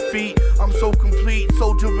standing on my feet, I'm so complete.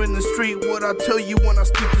 Soldier in the street, what I tell you when I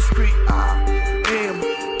speak the street. I am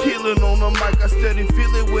killing on the mic, I steady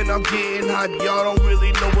feel it when I'm getting hype. Y'all don't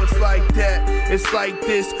really know it's like that. It's like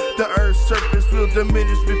this, the earth's surface will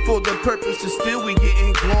diminish before the purpose is still we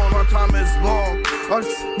getting gone. Our time is long, us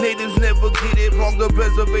natives never get it wrong. The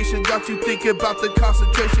reservation got you thinking about the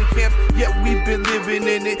concentration camp, yet we've been living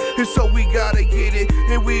in it, and so we gotta get it,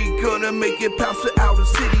 and we gonna make it past the outer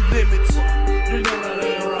city limits. You know that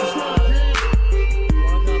ain't right.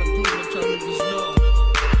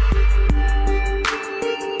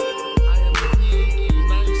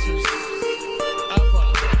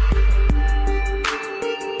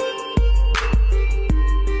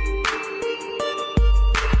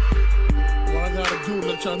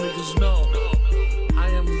 Y'all niggas know I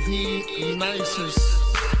am the nicest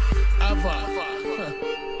ever.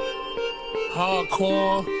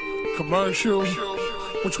 Hardcore, commercial.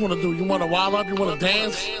 What you wanna do? You wanna wild up? You wanna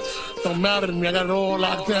dance? Don't matter to me. I got it all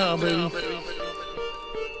locked down, baby.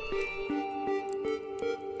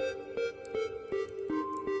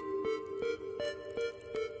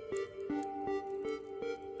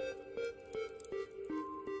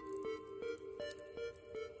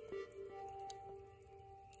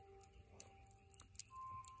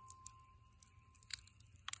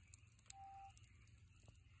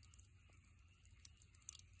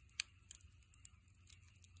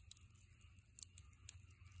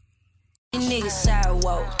 Niggas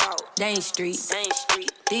sidewalk, Dane Street.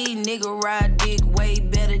 These niggas ride dick way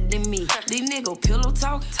better than me. These niggas pillow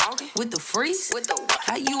talking with the freaks.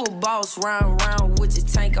 How you a boss round with your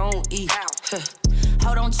tank on E?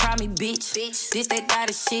 Hold on, try me, bitch. This that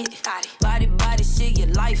body shit. Body shit, your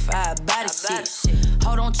life, body shit.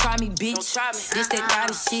 Hold on, try me, bitch. This that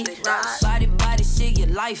body shit. Body shit, your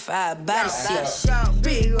life, body shit.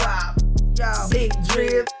 Big wop, yo, big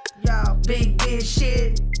drip, yo, big bitch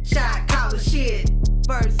shit. Shot collar shit.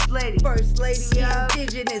 First lady, yo.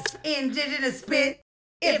 Indigenous spit.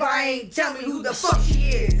 If I ain't, tell me who the fuck she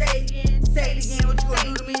is. Say it again, what you gonna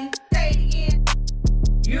do to me? Say it again.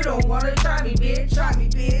 You don't wanna try me, bitch. Try me,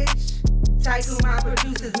 bitch. Tycoon, my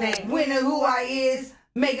producer's name. Winner who I is.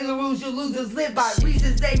 Making the rules you losers live by.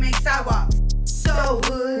 Reasons they make sidewalks. So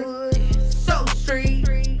hood, so street.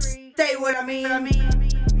 Say what I mean.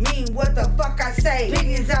 Mean what the fuck I say.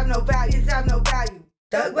 Opinions have no value.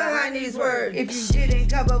 Stuck behind these words. If you didn't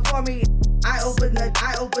cover for me, I open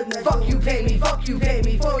the fuck you pay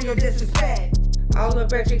me for your disrespect. All the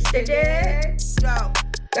brakes extended. Yo,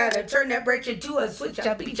 gotta turn that brake into a switch.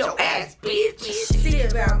 I beat your ass, bitch. See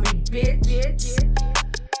about me, bitch.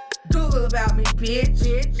 Google about me, bitch.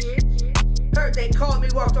 Heard they called me,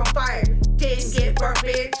 walked on fire, didn't get burnt,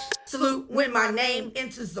 bitch. Salute when my name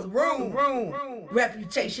enters the room.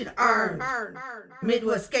 Reputation earned.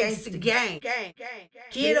 Midwest gangsta gang.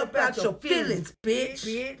 Get up out your feelings, bitch.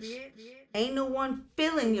 ain't no one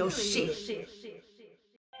feeling your shit.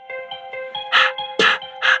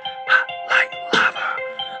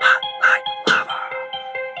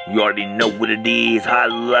 You already know what it is,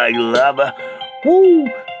 hot like lava. Woo!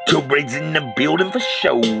 Two braids in the building for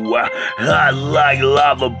show. Hot like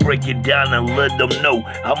lava, break it down and let them know.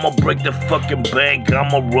 I'ma break the fucking bank,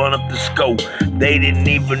 I'ma run up the scope. They didn't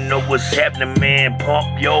even know what's happening, man.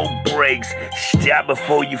 Pump your brakes. Stop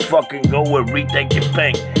before you fucking go and rethink your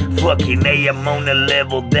bank. Fucking A, I'm on a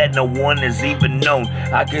level that no one has even known.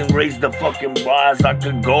 I can raise the fucking bars, I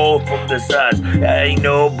can go from the sides. Ain't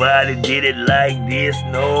nobody did it like this,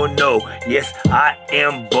 no. Yes, I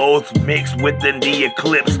am both mixed within the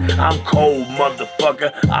eclipse. I'm cold,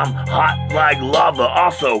 motherfucker. I'm hot like lava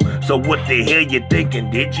also. So what the hell you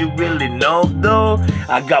thinking? Did you really know though?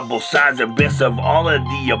 I got both sides and best of all of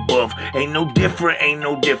the above. Ain't no different.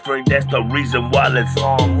 That's the reason why it's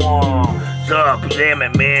on one. Up, damn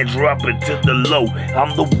it, man, drop it to the low.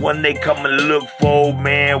 I'm the one they come and look for,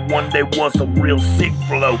 man. One day want some real sick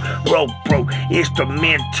flow. Bro,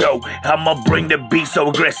 instrumental. I'ma bring the beat so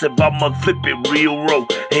aggressive, I'ma flip it real low.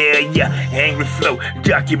 Hell yeah, angry flow,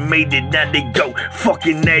 documented, now they go.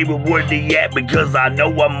 Fucking neighbor, where they at? Because I know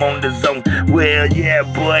I'm on the zone. Well, yeah,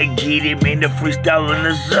 boy, get him in the freestyle in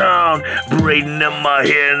the zone. Braiding up my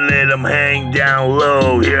hair and let him hang down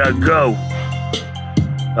low. Here I go.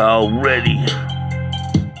 Already.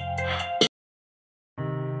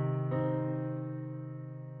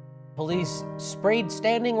 Police sprayed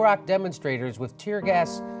Standing Rock demonstrators with tear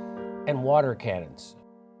gas and water cannons.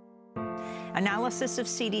 Analysis of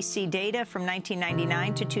CDC data from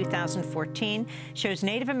 1999 to 2014 shows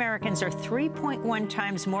Native Americans are 3.1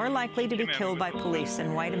 times more likely to be killed by police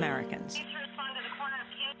than white Americans.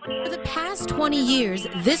 For the past 20 years,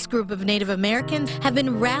 this group of Native Americans have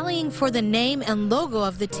been rallying for the name and logo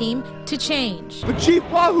of the team to change. But Chief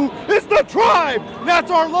Wahoo is the tribe! That's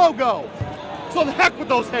our logo! So the heck with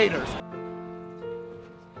those haters!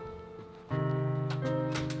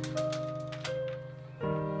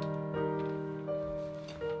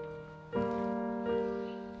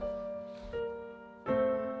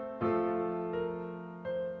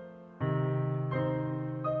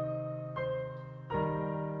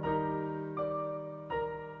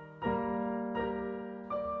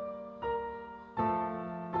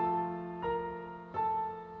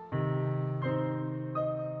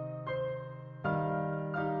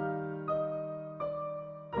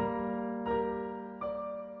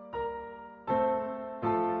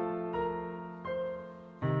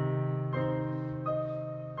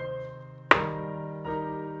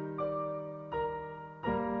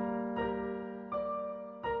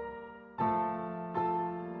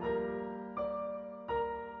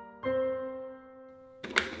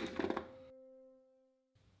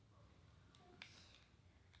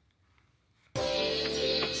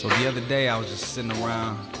 So the other day I was just sitting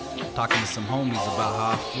around talking to some homies about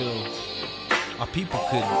how I feel our people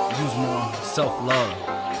could use more self-love,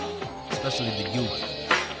 especially the youth.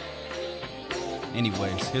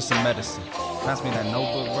 Anyways, here's some medicine. Pass me that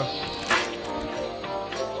notebook, bro.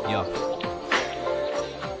 Yo.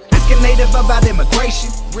 Asking Native about immigration.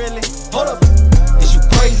 Really? Hold up. Is you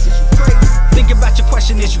crazy? Think about your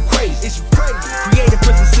question, is you crazy? Create a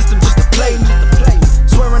prison system just to play me.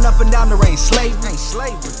 Swearing up and down there ain't slavery.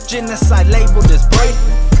 Genocide labeled as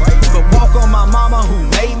bravery. But walk on my mama who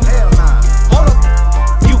made me. Hold up,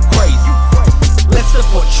 you crazy. Let's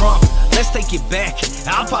support Trump, let's take it back.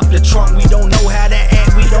 I'll pop the trunk, we don't know how to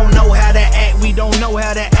act. We don't know how to act, we don't know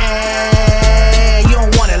how to act. You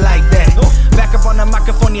don't want it like that. Back up on the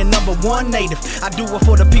microphone, you're #1 Native. I do it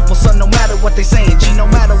for the people, son, no matter what they saying. G, no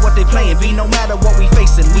matter what they playing. B, no matter what we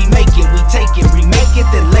facing. We make it, we take it, remake it,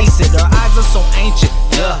 then lace it. Our eyes are so ancient,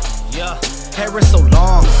 yeah. Hair is so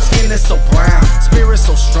long, skin is so brown, spirit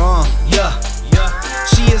so strong, yeah.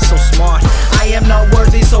 She is so smart, I am not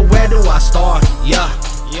worthy, so where do I start? Yeah.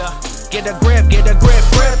 Get a grip,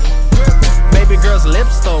 grip. Baby girl's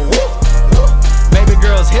lips though, baby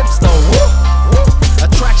girl's hips though,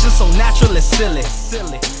 attraction so natural it's silly.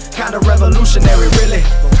 Kinda revolutionary, really.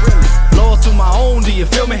 Loyal to my own, do you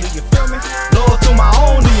feel me? Loyal to my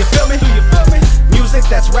own, do you feel me? Music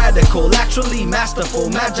that's radical, actually masterful,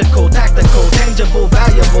 magical, tactical, tangible,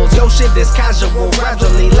 valuables. Yo, shit is casual,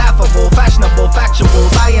 gradually laughable, fashionable,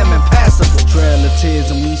 factuals. I am impassable. Trail of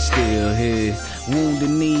tears and we still here. Wounded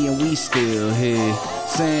knee and we still here.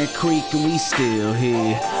 Sand Creek and we still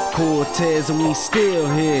here. Cortez and we still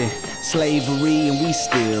here. Slavery and we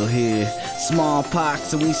still here.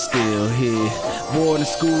 Smallpox and we still here. Boarding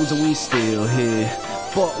schools and we still here.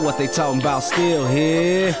 Fuck what they talking about, still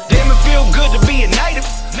here. Damn, it feel good to be a native.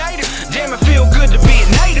 Damn, it feel good to be a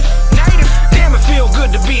native.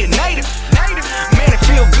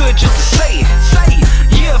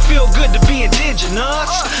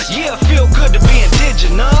 indigenous. Yeah, it feel good to be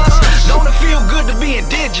indigenous. Don't it feel good to be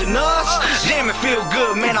indigenous? Damn, it feel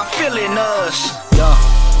good, man, I'm feeling us. Yeah.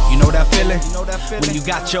 You know that feeling? When you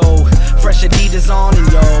got your fresh Adidas on and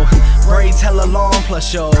your braids hella long,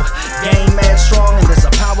 plus your game mad strong, and there's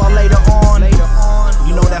a powwow later on.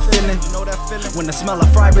 You know that feeling? When the smell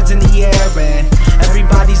of fibers in the air and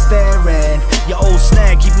everybody's there and your old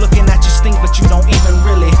snag keep looking at you stink, but you don't even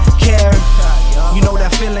really care. You know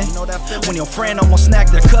that feeling? When your friend almost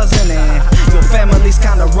snagged their cousin and your family's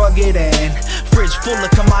kinda rugged and fridge full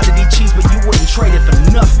of commodity cheese, but you wouldn't trade it for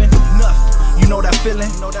nothing. You know that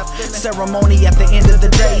feeling? Ceremony at the end of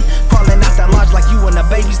the day, crawling out that lodge like you and the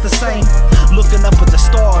baby's the same. Looking up at the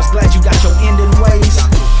stars, glad you got your end in ways.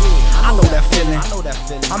 I know that feeling.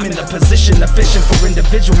 I'm in the position of fishing for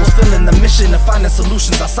individuals, feeling the mission of finding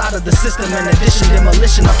solutions outside of the system. In addition,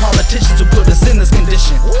 demolition of politicians who put us in this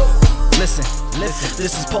condition. Listen, this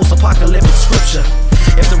is post-apocalyptic scripture.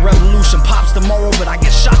 If the revolution pops tomorrow, but I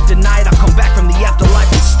get shot tonight, I'll come back from the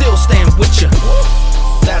afterlife and still stand with you.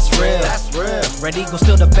 That's real. Red Eagle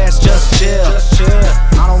still the best, just chill.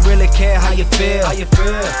 I don't really care how you feel.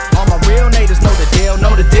 All my real natives know the deal,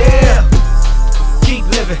 Keep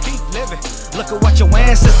living. Look at what your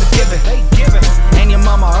ancestors giving. And your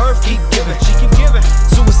mama Earth keep giving.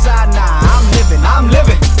 Suicide, nah, I'm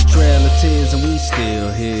living. Trail of tears and we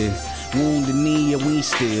still here. Wounded knee and we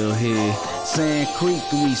still here. Sand Creek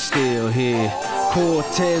and we still here.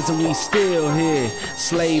 Cortez and we still here.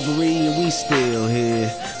 Slavery and we still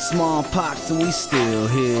here. Smallpox and we still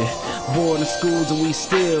here. Boarding schools and we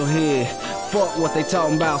still here. Fuck what they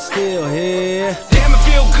talking about, still here. Damn, it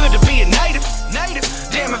feel good to be a native.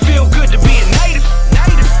 Damn, it feel good to be a native.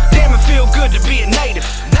 Damn, it feel good to be a native.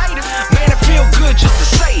 Man, it feel good just to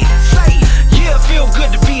say it. Yeah, it feel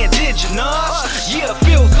good to be indigenous. Yeah, it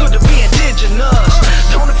feels good to be indigenous.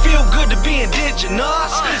 Don't it feel good to be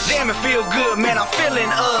indigenous? Damn, it feel good, man, I'm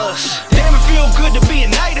feeling us. Damn, it feel good to be a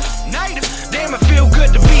native. Damn, it feel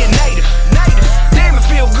good to be a native. Damn, it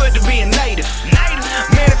feel good to be a native.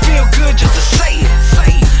 Man, it feel good just to say it.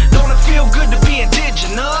 Don't it feel good to be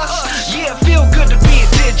indigenous? Yeah, it feel good to be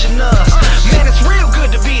indigenous. Man, it's real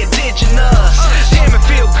good to be indigenous. Damn, it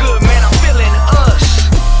feel good, man, I'm feeling us.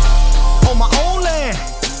 On my own land.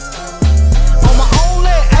 On my own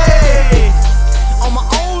land, ayy. On my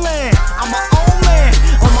own land. On my own land.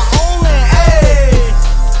 On my own land, ayy.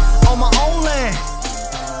 On my own land.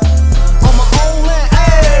 On my own land,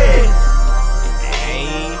 ayy.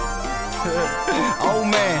 Hey. Oh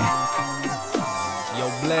man. Yo,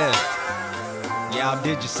 Bless. You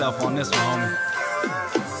outdid yourself on this one, homie.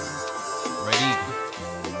 Red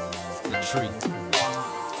Eagle. The tree.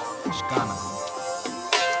 Chicana.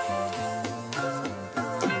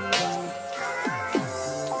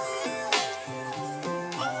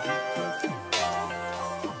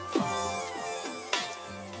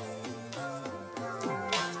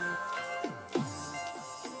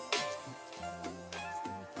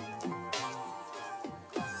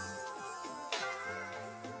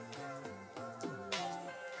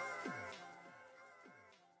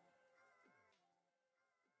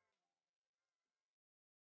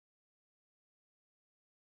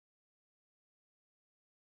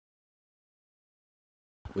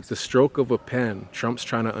 With the stroke of a pen, Trump's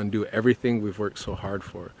trying to undo everything we've worked so hard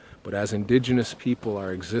for. But as Indigenous people,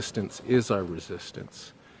 our existence is our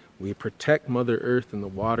resistance. We protect Mother Earth and the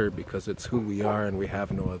water because it's who we are and we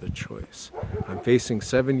have no other choice. I'm facing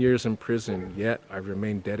 7 years in prison, yet I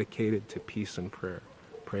remain dedicated to peace and prayer.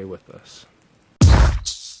 Pray with us.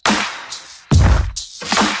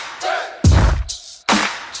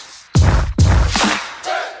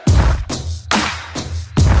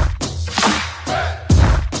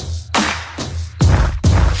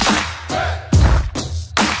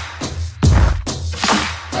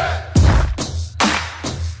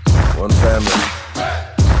 One family.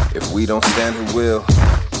 If we don't stand, who will?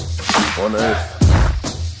 On earth.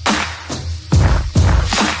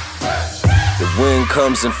 The wind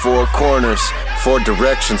comes in four corners, four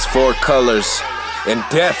directions, four colors. And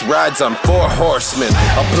death rides on four horsemen.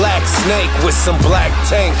 A black snake with some black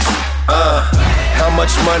tanks. How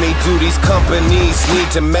much money do these companies need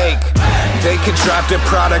to make? They could drop their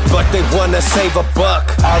product, but they wanna save a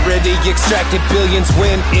buck. Already extracted billions,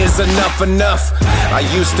 when is enough? I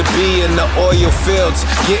used to be in the oil fields,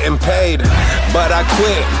 getting paid, but I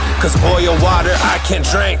quit, cause oil water I can't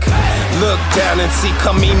drink. Look down and see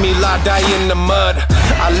Kamimi La die in the mud.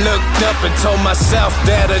 I looked up and told myself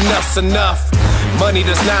that enough's enough. Money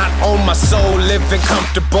does not own my soul. Living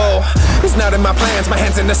comfortable is not in my plans. My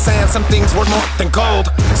hands in the sand. Some things worth more than gold.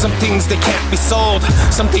 Some things they can't be sold.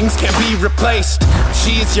 Some things can't be replaced.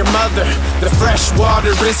 She is your mother. The fresh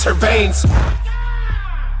water is her veins.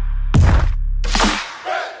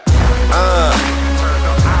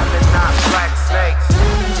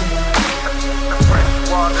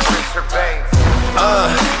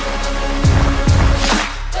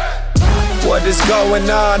 What is going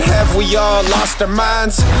on? Have we all lost our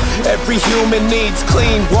minds? Every human needs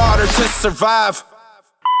clean water to survive.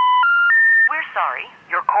 We're sorry.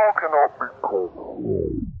 Your call cannot be called.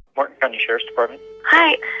 Morton County Sheriff's Department.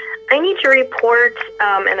 Hi. I need to report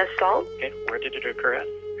an assault. Okay, where did it occur at?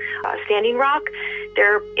 Standing Rock.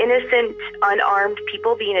 There are innocent, unarmed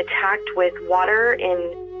people being attacked with water in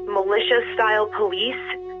militia-style police,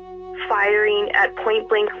 firing at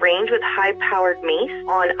point-blank range with high-powered mace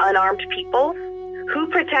on unarmed people. Who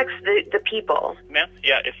protects the people? Ma'am,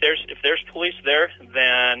 yeah, if there's police there,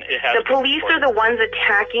 then it has The police are the ones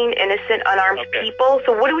attacking innocent, unarmed people.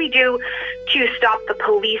 So what do we do to stop the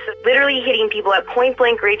police literally hitting people at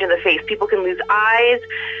point-blank range in the face? People can lose eyes.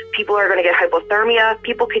 People are going to get hypothermia.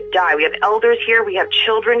 People could die. We have elders here. We have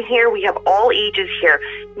children here. We have all ages here.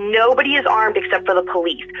 Nobody is armed except for the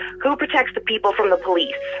police. Who protects the people from the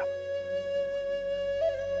police?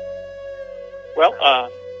 Well,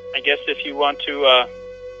 I guess if you want to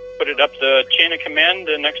put it up the chain of command,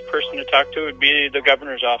 the next person to talk to would be the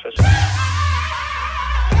governor's office.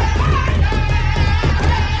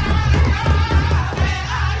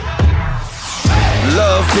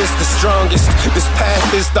 Love is the strongest, this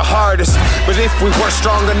path is the hardest. But if we were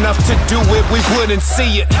strong enough to do it, we wouldn't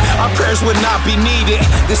see it. Our prayers would not be needed.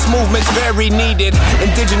 This movement's very needed.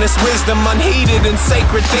 Indigenous wisdom unheeded and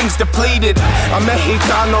sacred things depleted. I'm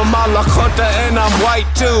Mexicano, Malacota, and I'm white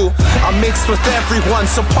too. I'm mixed with everyone,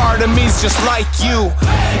 so part of me's just like you.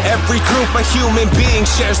 Every group of human beings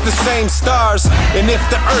shares the same stars. And if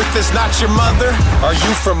the earth is not your mother, are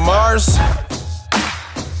you from Mars?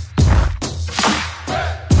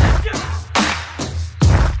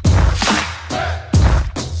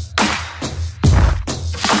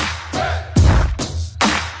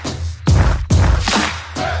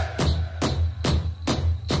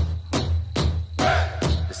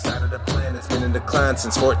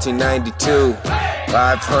 Since 1492,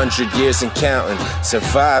 500 years and counting.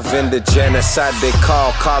 Surviving the genocide they call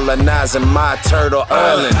colonizing my turtle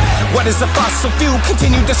island. What is a fossil fuel?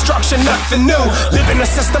 Continued destruction, nothing new. Live in a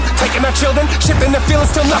system, taking our children, shipping their feelings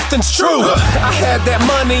till nothing's true. I had that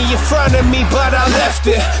money in front of me, but I left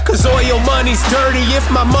it. Cause oil money's dirty if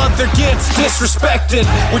my mother gets disrespected.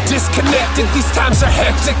 We're disconnected, these times are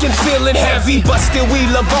hectic and feeling heavy. But still we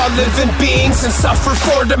love all living beings and suffer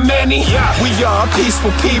for the many. We are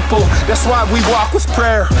peaceful people, that's why we walk with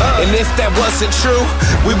prayer. And if that wasn't true,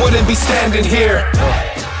 we wouldn't be standing here.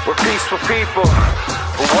 We're peaceful people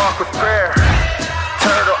who walk with prayer.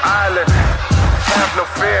 Turtle Island, have no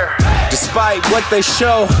fear. Despite what they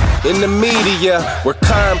show in the media, we're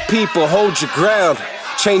kind people, hold your ground.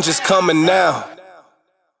 Change is coming now.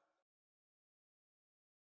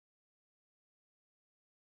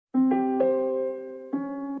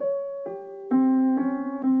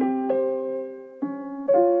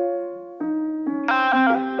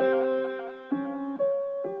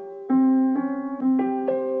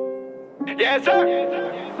 Yes, sir.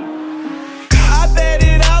 I bet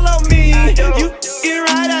it all on me. You get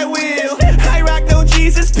right, I will. I rock no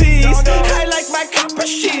Jesus piece. I like my copper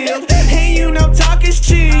shield. Hey, you know talk is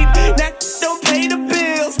cheap. That don't pay the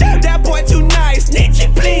bills. That boy too nice. Nietzsche,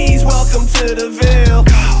 please. Welcome to the Ville.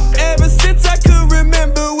 Ever since I could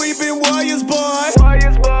remember, we've been warriors, boy.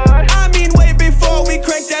 I mean, way before we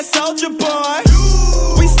cranked that soldier, boy.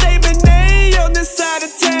 We stay Benet on this side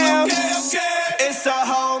of town. It's a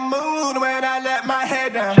whole mood when I let my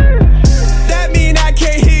head down. That mean I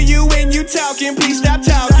can't hear you when you talking, please stop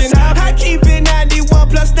talking. I keep it 91+9,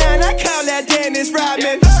 I call that Dennis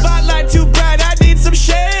Rodman. Spotlight too bright, I need some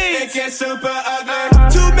shade. It gets super ugly.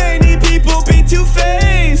 Too many people be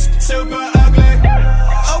two-faced. Super ugly.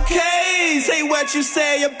 Okay, say what you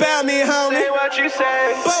say about me, homie. Say what you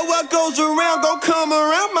say. But what goes around gon' come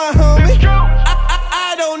around, my homie.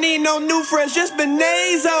 I don't need no new friends, just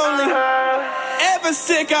Benets only. Ever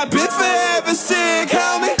sick, I've been forever sick,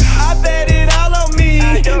 homie. I bet it all on me.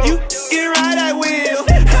 You get right, I will.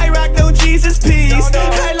 I rock no Jesus piece.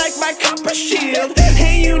 I like my copper shield.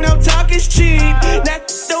 Hey, you know talk is cheap.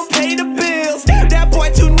 That don't pay the bills. That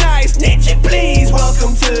boy too nice. Nietzsche, please.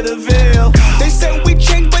 Welcome to the Ville. They say we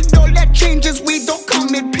change, but all that changes, we don't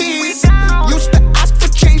come in peace. Used to ask for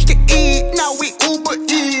change to eat, now we Uber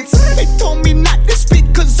Eats. They told me not to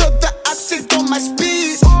speak cause of the acid on my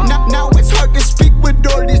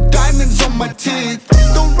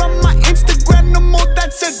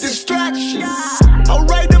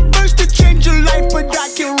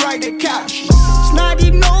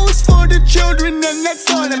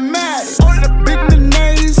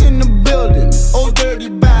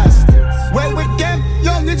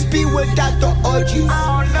without the orgies.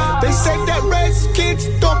 They say that Redskins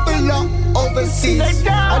don't belong overseas.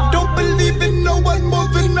 I don't believe in no one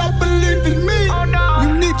moving, I believe in me. You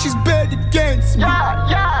Nietzsche's bet against me.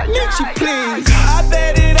 Nietzsche, please. I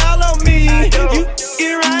bet it all on me. You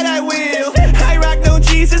get right, I will. I rock no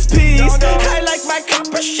Jesus piece. I like my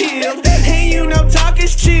copper shield. Hey, you know talk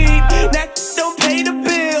is cheap. That don't pay the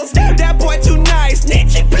bills. That boy too nice.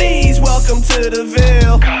 Nietzsche, please. Welcome to the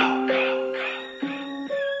Ville.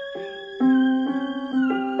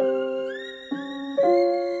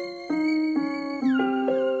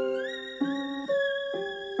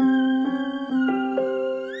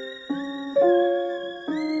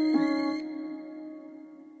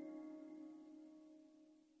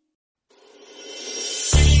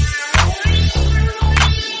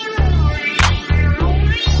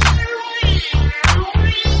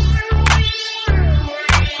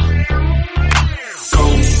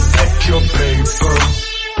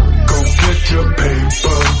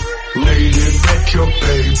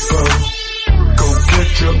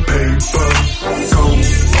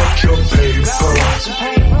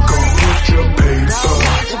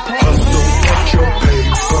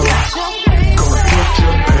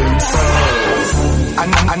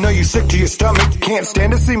 Can't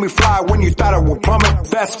stand to see me fly when you thought I would plummet.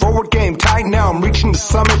 Fast forward, game tight, now I'm reaching the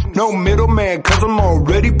summit. No middleman, cause I'm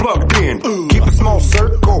already plugged in. Keep a small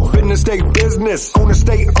circle, business stay business. Owners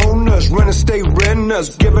stay owners, renters stay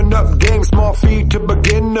renters. Giving up game, small fee to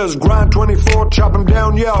beginners. Grind 24, chop them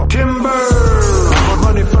down, yell timber.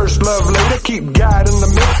 Money first, love later. Keep God in the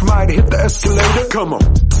mix, might hit the escalator. Come on.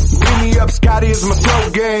 Beat me up, Scotty is my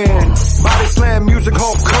slogan. Body slam, music,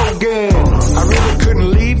 Hulk Hogan. I really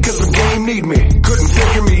couldn't leave cause the game need me. Couldn't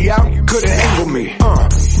figure me out, couldn't angle me.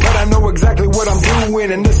 But I know exactly what I'm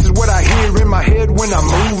doing, and this is what I hear in my head when I'm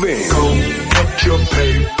moving. Go get your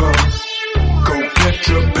paper. Go get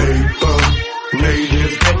your paper.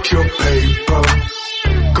 Natives, get your paper.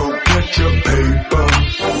 Go get your paper.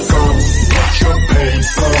 Go get your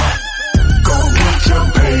paper. Go get your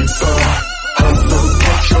paper. Hustle,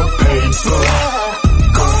 get your paper.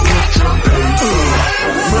 Go get your paper.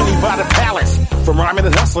 Money by the palace. From rhyming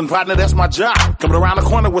and hustling, partner, that's my job. Coming around the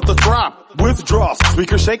corner with the drop. Withdrawals,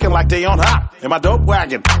 speakers shaking like they on hot. In my dope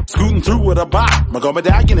wagon, scooting through with a bop. My gold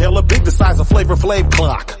medallion hella big, the size of Flavor Flav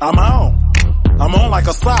clock. I'm on like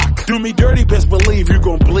a sock. Do me dirty, best believe you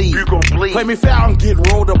gon' bleed. Play me foul and get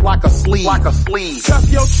rolled up like a sleeve. Cuff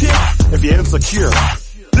your chick if you're insecure.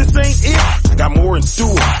 This ain't it, I got more in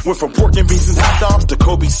store. Went from pork and beans and hot dogs to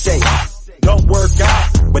Kobe steak. Don't work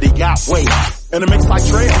out, but he got weight. And it makes like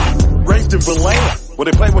trail, raised in Vallejo, where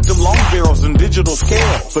they play with them long barrels and digital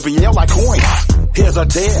scales. Flipping yell like coins, here's our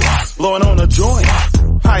tails, blowing on a joint,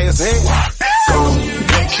 high as hell. Go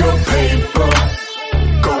get your paper,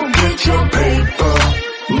 go get your paper.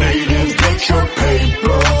 Natives, get your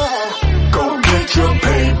paper, go get your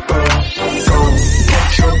paper. Go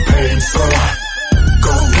get your paper,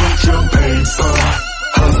 go get your paper.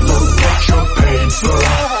 Hustle, get your paper.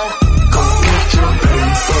 Go get your paper.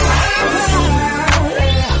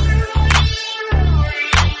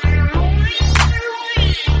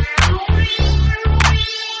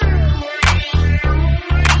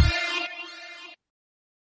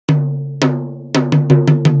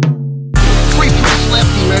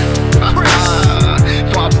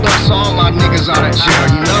 All my niggas out of jail,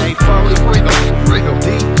 you know?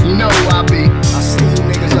 You know who I be. I see you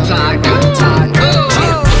niggas tied up.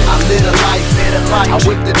 I live a life, I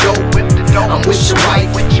whip the dope. I'm with your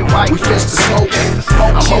wife, we fist the smoke.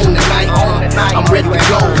 I'm on the night, I'm ready to go.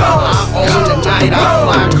 I own the night, I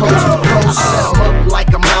fly coast to coast. Set 'em up like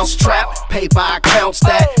a mouse trap, pay by accounts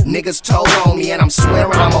that niggas told on me, and I'm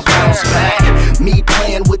swearing I'ma bounce back. Me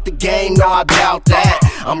playing with the game, no I doubt that.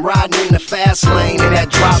 I'm riding in the fast lane in that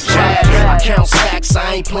drop jack. I count stacks,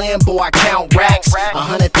 I ain't playing, boy, I count racks.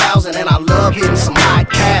 100,000 and I love hitting some hot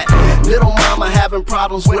cat. Little mama having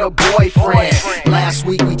problems with her boyfriend. Last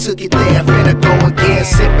week we took it there, finna go again.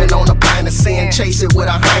 Sipping on a pint of sand, chase it with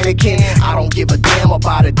a Heineken. I don't give a damn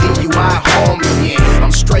about a DUI, homie.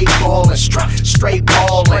 I'm straight ballin', straight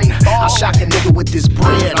ballin'. I shock a nigga with this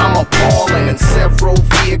bread, I'm appallin'. In several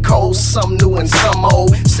vehicles, some new and some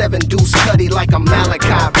old. 7 deuce cutty like a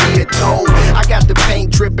Malachi, be it told. I got the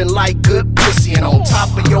paint dripping like good pussy, and on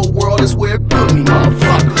top of your world is where it put me,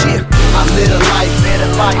 motherfucker. Yeah, I live a life,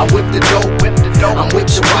 I whip the dope. I'm with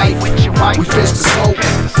your wife, we fist the smoke.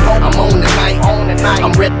 I'm on the night,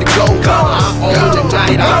 I'm ready to go. I own the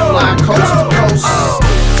night, I fly coast to coast.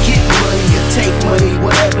 Get money or take money,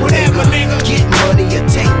 whatever nigga. Get money or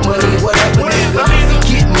take money, whatever nigga.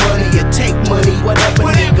 Get money or take money, whatever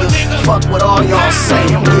nigga. Fuck what all y'all say,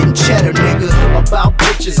 I'm getting cheddar, nigga. About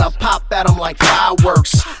bitches bitches, I pop at them like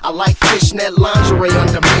fireworks. I like fishnet lingerie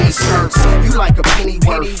under mini skirts. You like a penny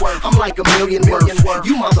worth, I'm like a million worth.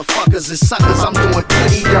 You motherfuckers is suckers, I'm doing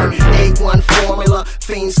plenty dirt. A1 formula,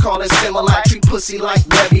 fiends call it similar. Treat pussy like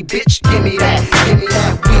Webby, bitch, give me that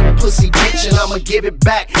weak pussy, bitch, and I'ma give it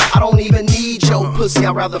back. I don't even need your pussy,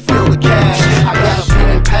 I'd rather feel the cash. I got a pen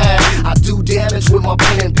and pad, I do damage with my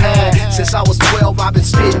pen and pad. Since I was 12, I've been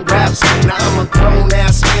spitting raps. Now I'm a grown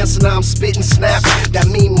ass man, so now I'm spitting snaps. That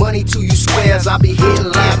mean money to you squares, I be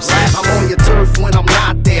hitting laps. I'm on your turf when I'm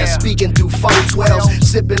not there, speaking through 412s,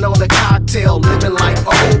 sipping on a cocktail, living like,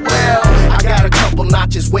 oh well. I got a couple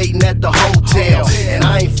notches waiting at the hotel, and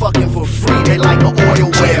I ain't fucking for free, they like an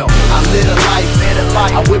oil well. I live a life,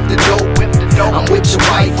 I whip the dope, I'm with your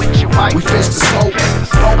wife, we fist the smoke.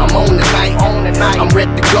 I'm on the night, I'm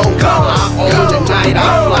ready to go. I own the night, I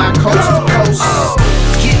fly coast to coast.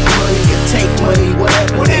 Get money or take money,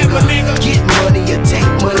 whatever nigga. Get money or take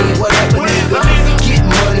money, whatever nigga. Get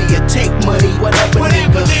money or take money, whatever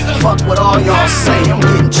nigga. Fuck what all y'all say, I'm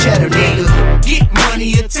getting cheddar, nigga. Get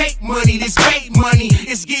money or take money, this bait money.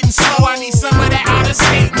 It's getting slow, I need some of that out of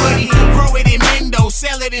state money. Grow it in Mendo,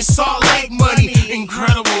 sell it in Salt Lake money.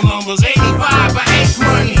 Incredible numbers, 85 for 8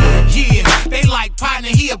 money. Yeah, they like partner,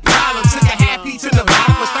 he a problem. Took a half piece to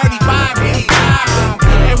Nevada for 35 and he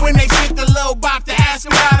died. And when they sent the little bop to ask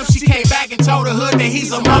about him, she came back and told the hood that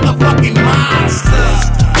he's a motherfucking monster.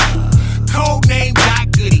 Code name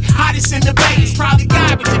Doc Goody, hottest in the bay. It's probably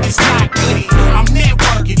garbage if it's not goody. I'm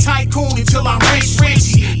networking, tycoon until I'm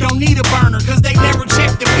Richie. Don't need a burner, cause they never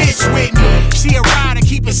check the bitch with me. She a rider,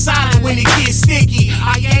 keep it silent when it gets sticky.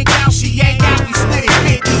 I yank out, she yank out, we split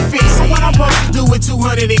it 50-50. So what I'm supposed to do with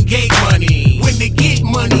 200 and gate money? When to get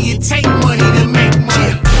money, it take money to make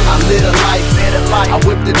money. I live a life, I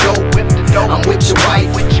whip the dope, I'm with your wife,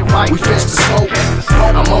 we fist the smoke.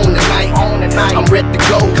 I'm on the night, I'm ready to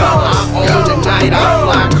go. I own the night, I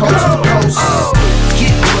fly coast to coast.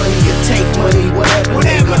 Get money or take money,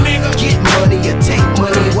 whatever nigga. Get money or take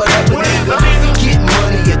money, whatever nigga. Get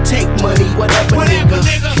money or take money, whatever nigga.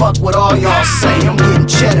 Fuck what all y'all say, I'm getting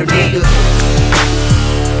cheddar, nigga.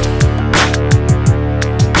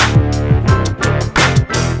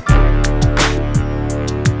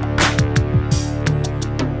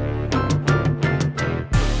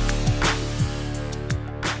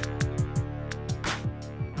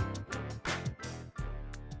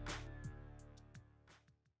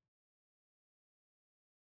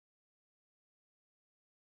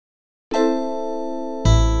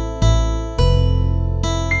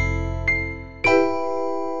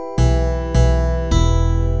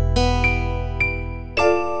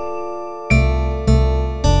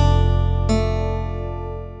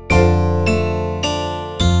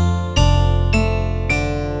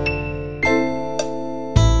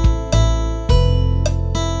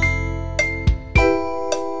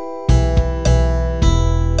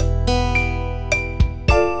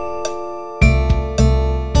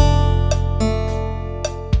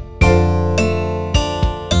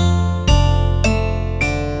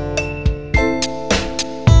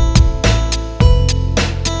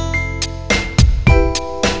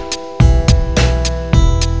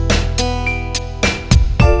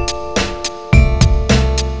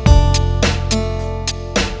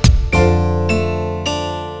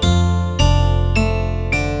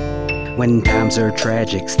 When times are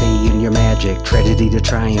tragic, stay in your magic. Tragedy to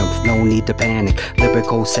triumph, no need to panic.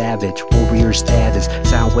 Lyrical savage, warrior status.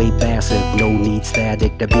 Sound wave massive, no need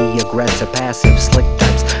static. To be aggressive, passive, slick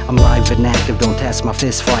types. I'm live and active, don't test my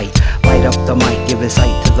fist fight. Light up the mic, give a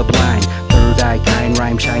sight to the blind. Third eye kind,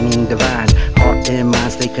 rhyme shining divine. Heart and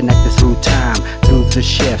mind stay connected through time. Through the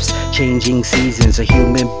shifts, changing seasons. A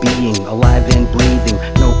human being, alive and breathing.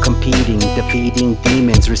 No competing, defeating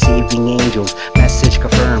demons. Receiving angels, message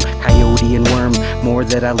confirmed. Coyote and worm, more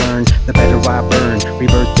that I learn, the better I burn.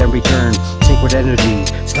 Rebirth and return, sacred energy,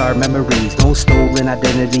 star memories. No stolen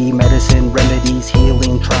identity, medicine, remedies,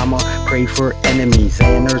 healing trauma. Pray for enemies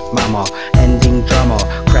and earth mama. Ending drama,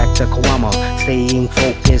 crack the kawama. Staying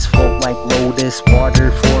focused, float like lotus.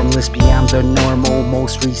 Water formless, beyond the normal.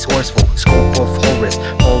 Most resourceful, scope of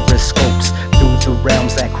horoscopes. Through the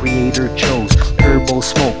realms that creator chose. Herbal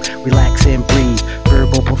smoke, relax and breathe.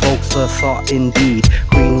 Verbal provokes the thought indeed.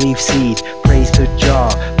 Green leaf seed, praise to Jah.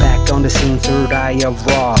 Back on the scene, third eye of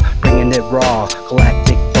Raw. Bringing it raw,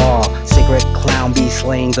 galactic ball. Sacred clown be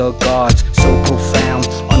slaying the gods. So profound,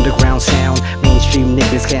 underground sound. Mainstream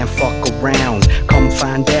niggas can't fuck around. Come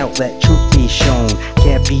find out, let truth be shown.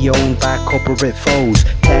 Can't be owned by corporate foes.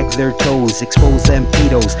 Tag their toes, expose them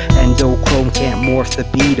pedos. Endochrome can't morph the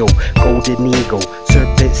beetle. Golden eagle,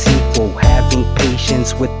 serpent sequel, having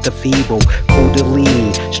patience with the feeble.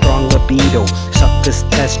 Kundalini, strong libido, succus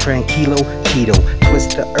test tranquilo, Cheeto.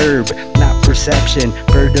 Twist the herb, not perception.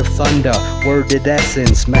 Bird of thunder, worded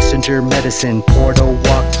essence. Messenger medicine, portal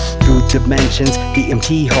walk through dimensions.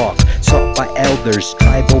 DMT hawk, sought by elders,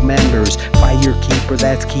 tribal members. Fire keeper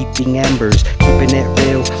that's keeping embers, keeping it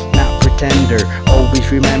real, not pretender.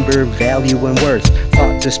 Always remember value and worth.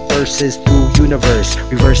 Thought disperses through universe.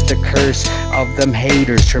 Reverse the curse of them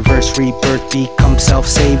haters. Traverse rebirth, become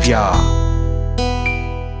self-savior.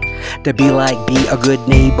 To be like, be a good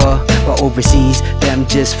neighbor, but overseas, them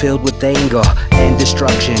just filled with anger and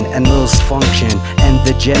destruction and loose function, and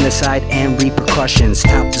the genocide and repercussions.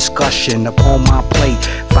 Top discussion upon my plate,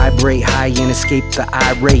 vibrate high and escape the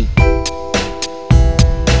irate.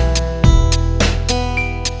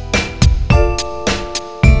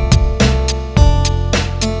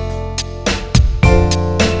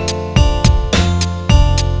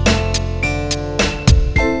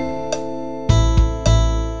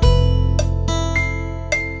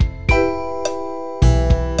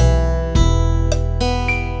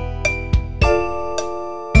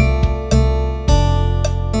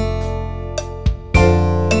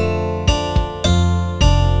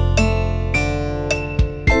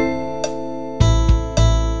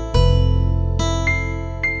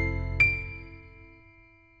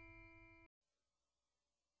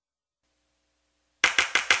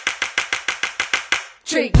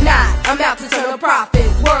 Trick not, I'm out to turn a profit.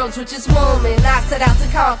 World's richest woman, I set out to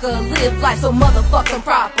conquer. Live life so motherfucking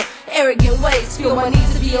proper. Arrogant ways, feel my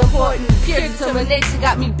need to be important. Pure determination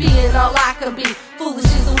got me being all I can be. Foolish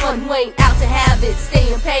is the one who ain't out to have it.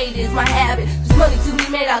 Staying paid is my habit. There's money to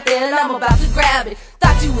be made out there and I'm about to grab it.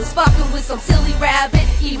 Thought you was fucking with some silly rabbit.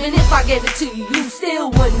 Even if I gave it to you, you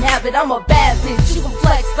still wouldn't have it. I'm a bad bitch, you can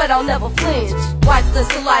flex but I'll never flinch. Wipe the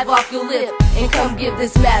saliva off your lip and come give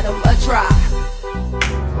this madam a try.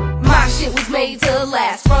 My shit was made to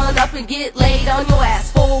last. Run up and get laid on your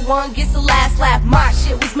ass. 4-1 gets the last laugh. My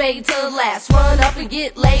shit was made to last. Run up and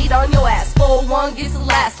get laid on your ass. 4-1 gets the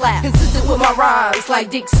last laugh. Consistent with my rhymes like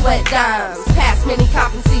dick, sweat, dimes. Past many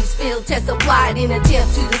competencies, field tests applied in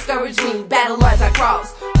attempt to discourage me. Battle lines I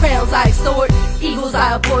cross, crowns I extort, eagles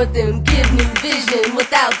I abort them. Give new vision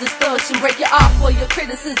without distortion. Break you off for your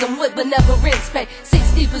criticism with benevolence. Pay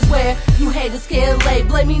 6 deep is where you haters can lay.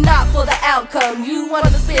 Blame me not for the outcome. You want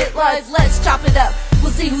to spit lines, let's chop it up.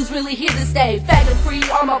 We'll see who's really here to stay. Faggot free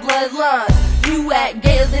on my bloodlines. You act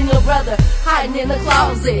gayer than your brother, hiding in the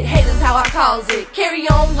closet. Haters how I cause it. Carry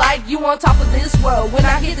on like you on top of this world. When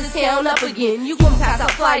I hit this town up again, you can pass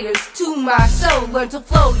out flyers to my show. Learn to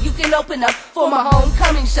flow, you can open up for my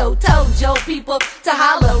homecoming show. Told your people to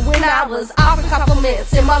holler when I was offering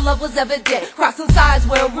compliments and my love was evident. Crossing sides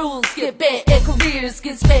where rules get bent and careers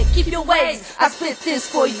get spent. Keep your ways, I spit this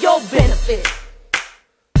for your benefit.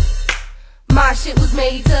 My shit was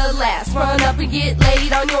made to last. Run up and get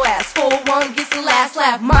laid on your ass. 4-1 gets the last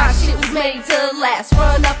laugh. My shit was made to last.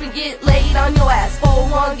 Run up and get laid on your ass.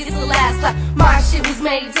 4-1 gets the last laugh. My shit was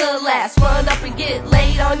made to last. Run up and get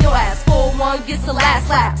laid on your ass. 4-1 gets the last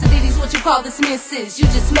laugh. So Diddy's what you call dismisses. You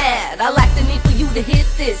just mad. I lack the need for you to hit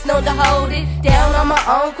this. Known to hold it down on my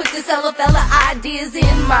own. Quick to sell a fella ideas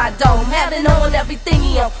in my dome. Having known everything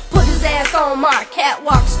he owned. Put his ass on my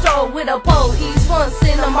catwalk stroll with a pole. He's once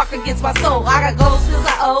in a mark against my soul. I got goals, bills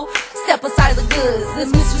I owe. Step aside the goods.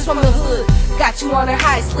 This mistress from the hood got you on her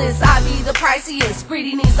heist list. I be the priciest.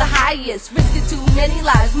 Greedy needs the highest. Risking too many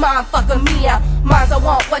lives. Mind fucking me out. Minds I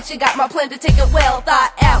want what you got. My plan to take it well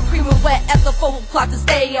thought out. Cream and wet at the full clock to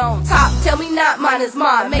stay on top. Tell me not mine is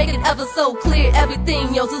mine. Make it ever so clear.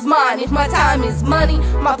 Everything yours is mine. If my time is money,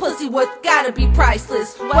 my pussy worth gotta be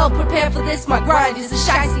priceless. Well prepared for this. My grind is the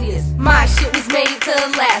shiestiest. My shit was made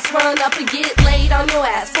to last. Run up and get laid on your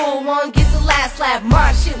ass. 4-1 gets the last laugh.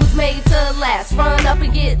 My shit was made to last. Run up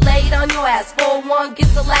and get laid on your ass. 4-1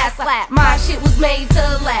 gets the last laugh. My shit was made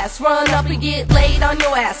to last. Run up and get laid on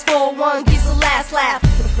your ass. 4-1 gets the last laugh.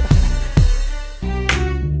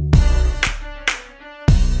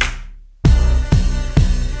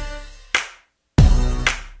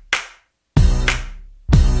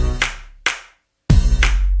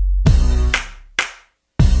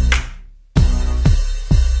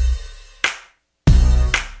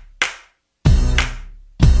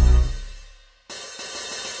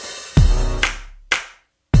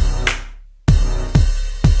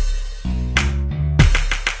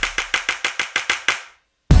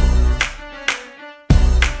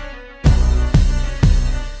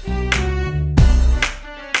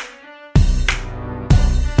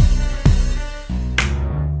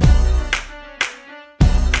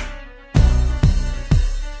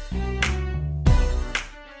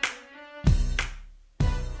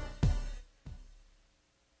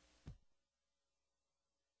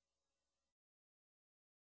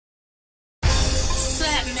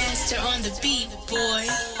 Hunter on the beat, boy.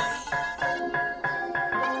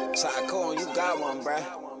 Tycoon, you got one, bruh.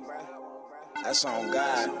 That's on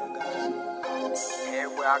God.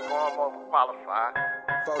 Everywhere I go, I'm overqualified.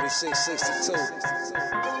 4662.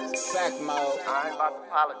 Fact mode. I ain't about to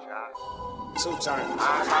apologize. 2 turns. I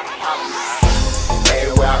ain't about to apologize.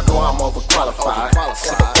 Everywhere I go, I'm overqualified.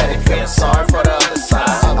 Sympathetic, feeling sorry for the other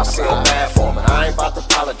side. I feel bad for me, I ain't about to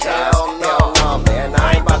apologize. Hell no, man,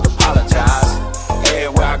 I ain't about to apologize.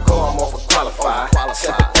 Everywhere I go, I'm overqualified.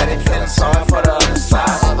 Sympathetic, feeling sorry for the other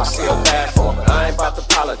side. I feel bad for me, I ain't about to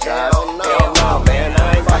apologize. Hell no, man,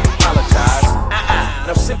 I ain't about to apologize.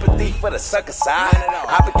 No sympathy for the sucker side.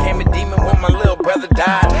 I became a demon when my little brother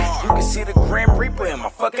died. You can see the Grim Reaper in my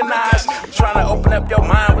fucking eyes. I'm trying to open up your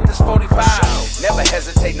mind with this 45. Never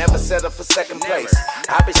hesitate, never settle for second place.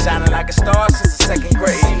 I've been shining like a star since the 2nd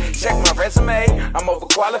grade. Check my resume, I'm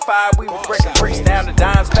overqualified. We was breaking bricks down to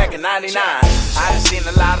dimes back in 99. I've seen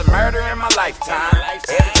a lot of murder in my lifetime.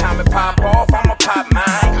 Every time it pop off, I'ma pop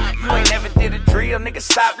mine. You ain't never did a drill, nigga,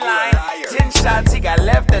 stop lying. 10 shots, he got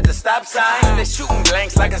left at the stop sign. They shooting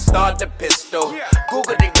blanks like I start the pistol.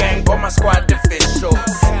 Google the gang, boy, my squad official.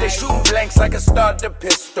 They shooting blanks like I start the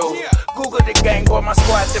pistol. Google the gang, boy, my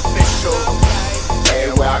squad official.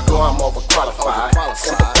 Everywhere I go, I'm overqualified.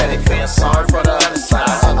 Sympathetic, feeling sorry for the other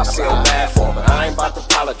side. I feel bad for me, I ain't about to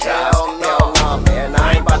apologize. Hell no, man,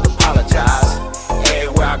 I ain't about to apologize.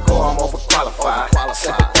 Everywhere I go, I'm overqualified.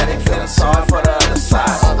 Sympathetic, feeling sorry for the other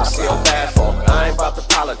side. I feel bad for me, I ain't about to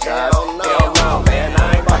apologize. Hell no, man,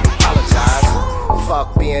 I ain't about to apologize.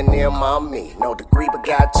 Fuck being near mommy, no degree but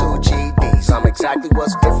got 2 GEDs. I'm exactly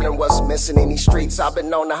what's different, what's missing in these streets. I've been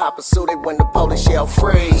known to hop a suit when the police yell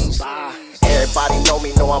freeze. Everybody know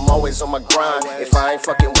me, know I'm always on my grind. If I ain't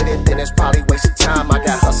fucking with it, then it's probably wasted time. I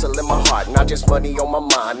got hustle in my heart, not just money on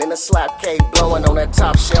my mind. In a slap cake blowing on that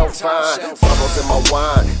top shelf vine. Bubbles in my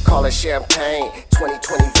wine, call it champagne.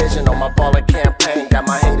 2020 vision on my baller campaign. Got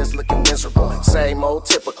my haters looking miserable, same old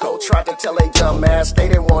typical. Tried to tell they dumb ass, they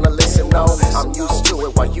didn't wanna listen, no. I'm used to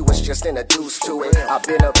it while you was just introduced to it. I've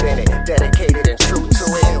been up in it, dedicated and true to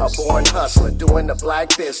it. A born hustler, doing the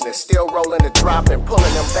black business. Still rolling the drop and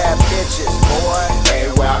pulling them bad bitches. Boy,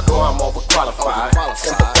 everywhere I go, I'm overqualified.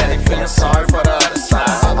 Sympathetic, feeling sorry for the other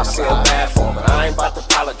side. I feel bad for me, I ain't about to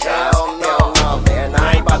apologize. Hell no, man,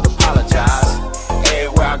 I ain't about to apologize.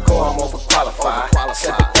 Everywhere I go, I'm overqualified.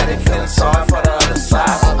 Sympathetic, feeling sorry for the other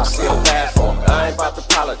side. I feel bad for me, I ain't about to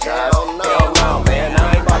apologize. Hell no, man,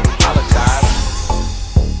 I ain't about to apologize.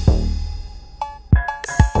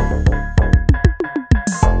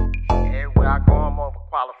 Everywhere I go, I'm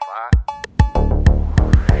overqualified.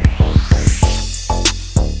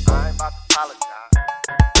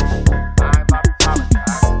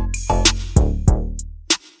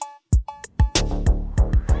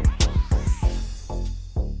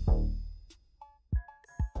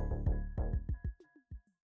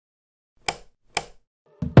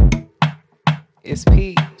 It's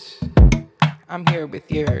Peach. I'm here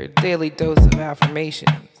with your daily dose of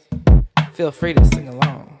affirmations. Feel free to sing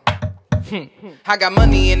along. I got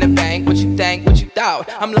money in the bank, what you think, what you thought?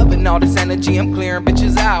 I'm loving all this energy, I'm clearing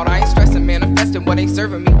bitches out. I ain't stressing, manifesting, what ain't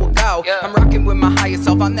serving me will go. I'm rocking with my higher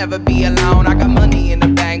self, I'll never be alone. I got money in the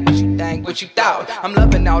bank, what you think, what you thought? I'm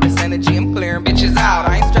loving all this energy, I'm clearing bitches out.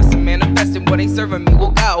 I ain't stressing, manifesting, what ain't serving me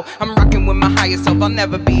will go. I'm rocking with my higher self, I'll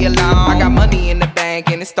never be alone. I got money in the bank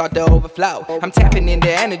and it start to overflow. I'm tapping into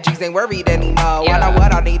energies, ain't worried anymore. I know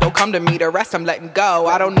what I need, don't come to me, the rest I'm letting go.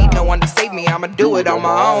 I don't need no one to save me, I'ma do it on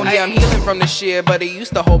my own. Yeah, I'm healing from the shit, but it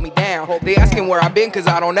used to hold me down. They asking where I've been cause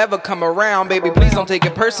I don't ever come around. Baby, please don't take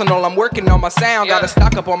it personal, I'm working on my sound. Gotta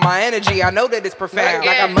stock up on my energy, I know that it's profound.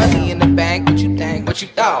 I got money in the bank, what you think, what you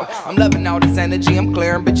thought? I'm loving all this energy, I'm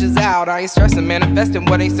clearing bitches out. I ain't stressing, manifesting,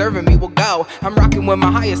 what ain't serving me will go. I'm rocking with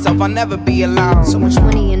my higher self, I'll never be alone. So much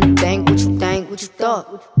money in the bank, what you think, what you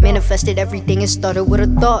thought? Manifested everything, it started with a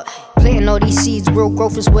thought. Planting all these seeds, real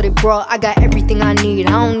growth is what it brought. I got everything I need,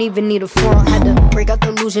 I don't even need a front. Had to break out the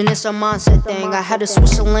illusion, it's a mindset thing. I had to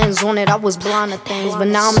switch the lens on it, I was blind to things. But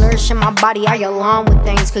now I'm nourishing my body, I align with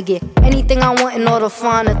things. Could get anything I want in all the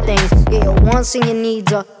finer things. Yeah, wants and your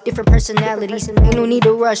needs are different personalities. Ain't no need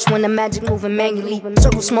to rush when the magic moving manually.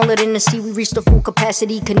 Circle smaller than the sea, we reach the full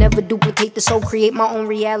capacity. Could never duplicate the soul, create my own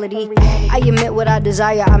reality. I admit what I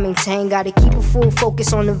desire, I maintain. Gotta keep a full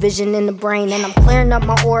focus on the vision in the brain. And I'm clearing up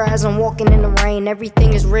my aura as I'm walking in the rain.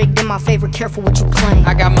 Everything is rigged in my favor, careful what you claim.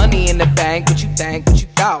 I got money in the bank, what you think, what you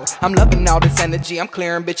thought? I'm loving all this energy, I'm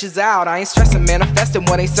clearing bitches out. I ain't stressing, manifesting,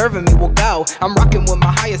 what ain't serving me will go. I'm rocking with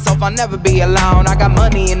my higher self, I'll never be alone. I got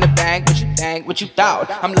money in the bank, what you think, think, what you thought.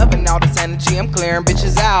 I'm loving all this energy, I'm clearing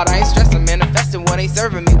bitches out. I ain't stressing, manifesting what ain't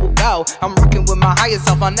serving me will go. I'm rocking with my higher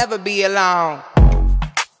self, I'll never be alone.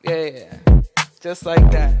 Yeah, just like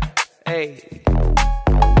that. Hey.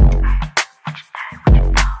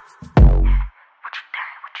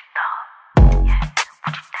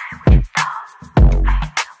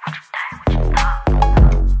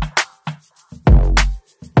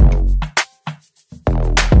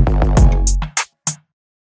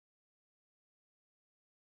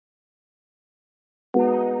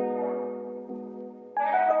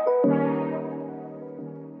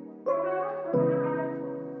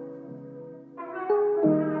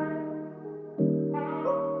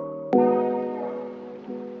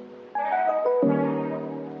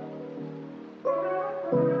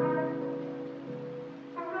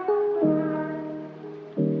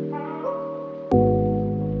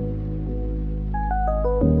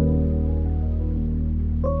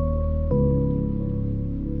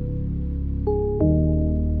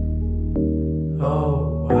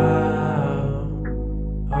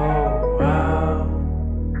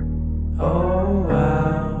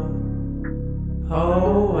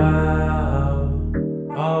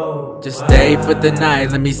 Just stay for the night,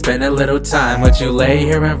 let me spend a little time with you. Lay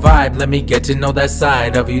here and vibe, let me get to know that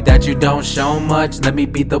side of you that you don't show much. Let me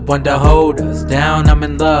be the one to hold us down. I'm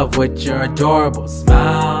in love with your adorable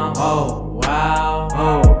smile. Oh wow,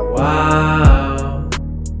 oh wow,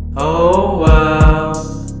 oh wow,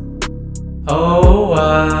 oh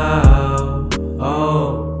wow,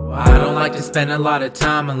 oh wow. I don't like to spend a lot of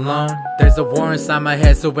time alone. There's a war inside my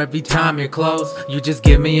head, so every time you're close, you just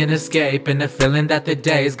give me an escape and a feeling that the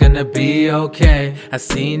day is gonna be okay. I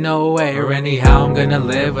see no way or anyhow I'm gonna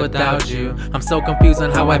live without you. I'm so confused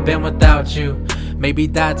on how I've been without you. Maybe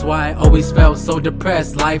that's why I always felt so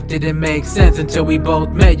depressed. Life didn't make sense until we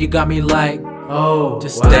both met. You got me like, oh,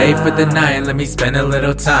 just stay for the night, let me spend a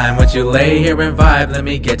little time with you. Lay here and vibe, let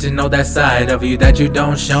me get to know that side of you that you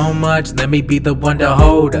don't show much. Let me be the one to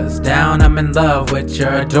hold us down. I'm in love with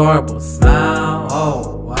your adorable smile.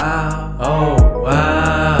 Oh wow, oh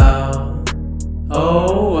wow,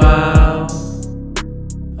 oh wow,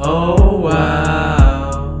 oh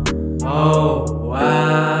wow, oh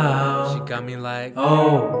wow. She got me like,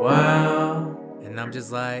 oh wow, and I'm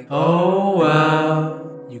just like, oh wow.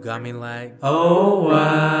 You got me like, oh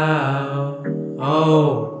wow,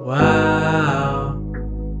 oh wow,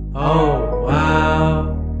 oh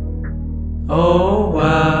wow, oh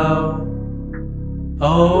wow,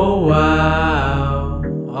 oh wow,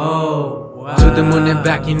 oh wow. To the moon and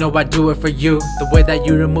back, you know I do it for you. The way that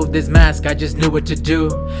you removed this mask, I just knew what to do.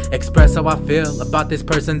 Express how I feel about this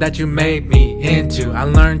person that you made me into. I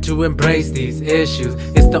learned to embrace these issues.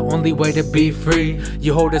 It's the only way to be free.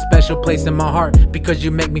 You hold a special place in my heart because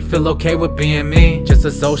you make me feel okay with being me. Just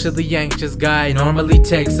a socially anxious guy. Normally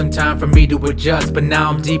takes some time for me to adjust, but now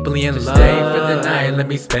I'm deeply in love. Stay for the night, let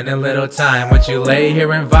me spend a little time with you. Lay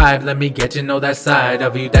here and vibe, let me get to know that side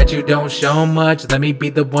of you that you don't show much. Let me be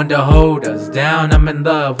the one to hold us down. I'm in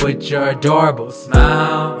love with your adorable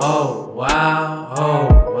smile. Oh wow, oh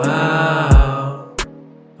wow,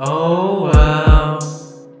 oh wow,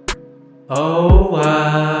 oh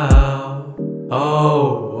wow,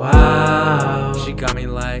 oh wow. She got me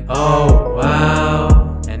like, oh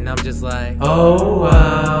wow, and I'm just like, oh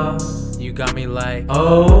wow. You got me like,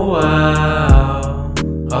 oh wow,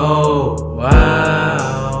 oh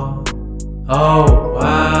wow, oh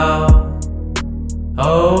wow,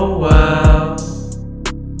 oh wow,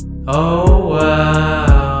 oh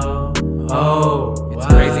wow, oh wow. It's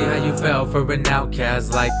crazy how you fell for an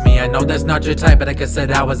outcast like me. I know that's not your type, but like I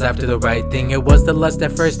said, I was after the right thing. It was the lust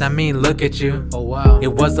at first, I mean, look at you. Oh wow.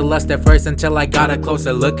 It was the lust at first until I got a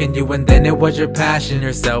closer look at you. And then it was your passion,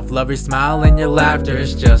 your self-love, your smile and your laughter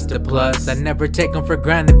is just a plus. I never take them for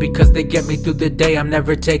granted because they get me through the day. I'm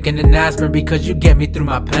never taking an aspirin because you get me through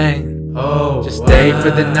my pain. Oh, just stay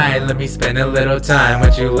for the night, let me spend a little time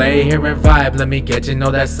with you. Lay here and vibe, let me get to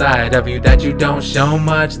know that side of you that you don't show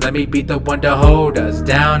much. Let me be the one to hold us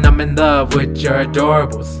down. I'm in love with your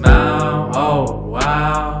adorable smile. Oh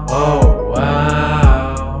wow, oh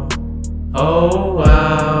wow, oh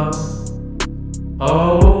wow,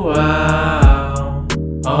 oh wow,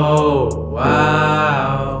 oh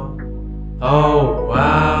wow, oh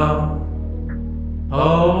wow,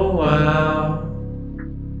 oh wow.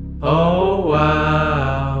 Oh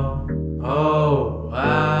wow, oh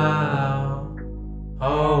wow,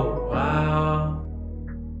 oh wow,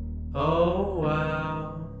 oh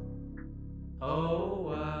wow, oh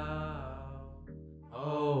wow,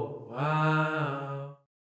 oh wow.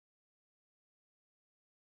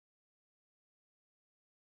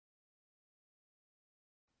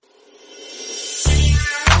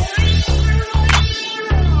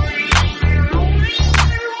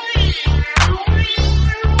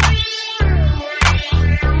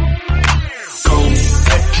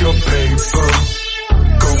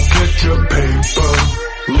 get your paper.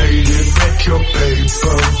 Ladies, get your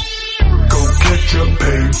paper. Go get your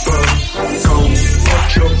paper. Go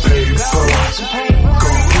get your paper. Go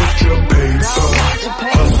get your paper.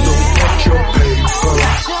 Hustle, get your paper.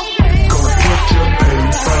 Go get your paper.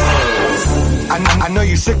 I know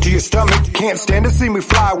you're sick to your stomach. Can't stand to see me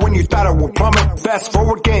fly when you thought I would plummet. Fast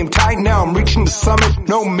forward, game tight, now I'm reaching the summit.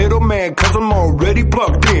 No middleman, cause I'm already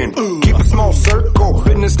plugged in. Keep a small circle,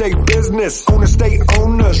 business stay business. Owners stay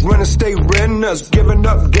owners, renters stay renters. Giving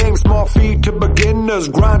up game, small fee to beginners.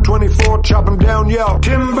 Grind 24, chop them down, yell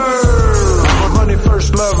timber. Money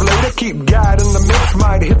first, love later. Keep God in the mix,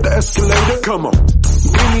 might hit the escalator. Come on.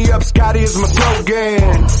 Bring me up, Scotty is my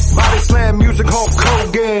slogan. Body slam, music, Hulk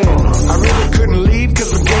Hogan. I really couldn't leave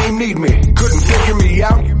cause the game need me. Couldn't figure me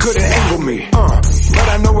out, couldn't angle me. But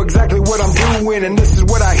I know exactly what I'm doing, and this is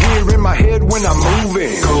what I hear in my head when I'm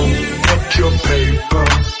moving. Go get your paper.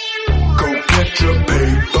 Go get your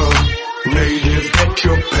paper. Ladies, get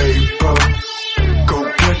your paper. Go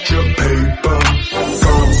get your paper.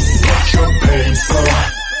 Go get your paper.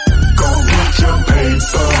 Go get your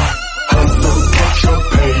paper. Hustle, get your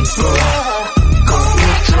paper. Go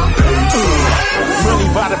get your paper. Money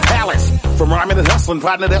by the palace. From rhyming and hustling,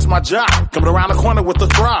 partner, that's my job. Coming around the corner with a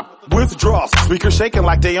drop. Withdrawals, speakers shaking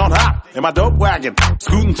like they on hot. In my dope wagon,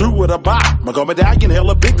 scooting through with a bop. My gold medallion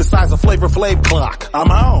hella big, the size of Flavor Flav clock.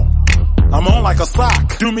 I'm on like a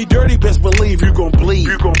sock. Do me dirty, best believe you gon' bleed.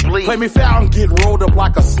 You gon' bleed. Play me foul and get rolled up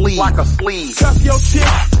like a sleeve. Like a sleeve. Cuff your chick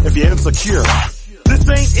if you're insecure. This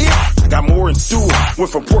ain't it. I got more in store.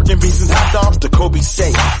 Went from pork and beans and hot dogs to Kobe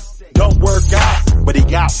steak. Don't work out, but he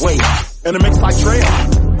got weight. And it makes like trail.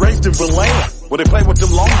 Raised in Vallejo, where they play with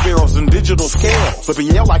them long barrels and digital scales. Flipping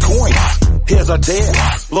yell like coins. Here's our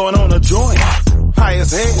tails. Blowing on a joint. High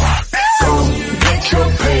as hell. Go get your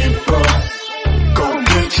paper. Go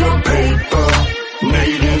get your paper.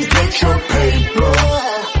 Ladies, get your paper.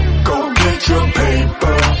 Go get your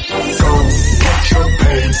paper. Go get your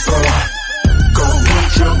paper. Go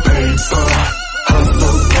get your paper.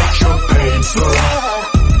 Hustle, get your paper.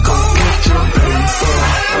 Go get your paper.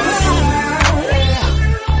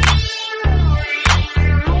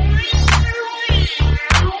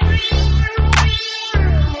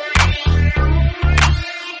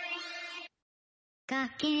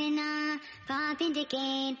 Kakena,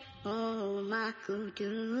 Papindicain, oh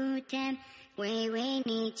Makudutem, we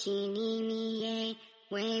ni chini miye,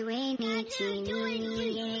 we ni chini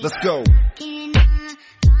miye. Let's go. Kakena,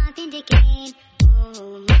 Papindicain,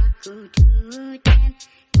 oh Makudutem,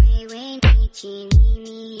 we ni chini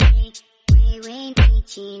miye.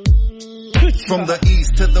 From the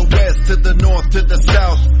east to the west, to the north, to the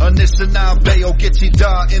south, Anishinaabe,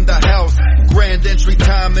 Ogeechee in the house. Grand entry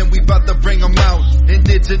time and we bout to bring them out.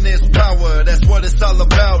 Indigenous power, that's what it's all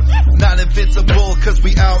about. Not invincible cause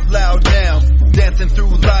we out loud now. Dancing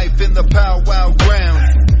through life in the powwow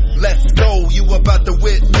grounds. Let's go, you about to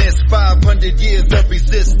witness 500 years of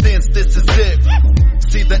resistance, this is it.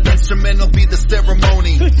 See the instrumental be the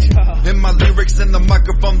ceremony. In my lyrics and the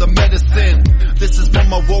microphone the medicine. This is for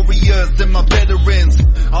my warriors and my veterans.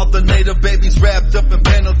 All the native babies wrapped up in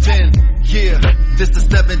Pendleton. Yeah, this the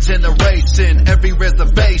 7th generation. Every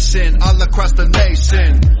reservation all across the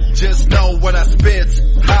nation. Just know what I spit's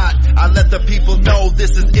hot. I let the people know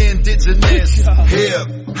this is indigenous.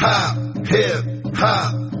 Hip hop, hip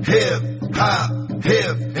hop, hip hop,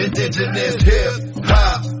 hip. Indigenous hip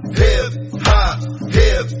hop, hip hop.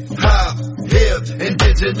 Hip hop, hip,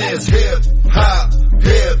 indigenous hip hop,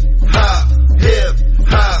 hip hop, hip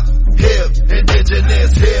hop, hip,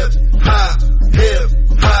 indigenous hip hop, hip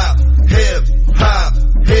hop, hip hop,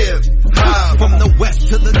 hip hop. From the west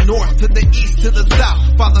to the north, to the east to the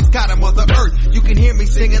south, Father's God and Mother Earth, you can hear me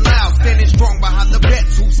singing loud, standing strong behind the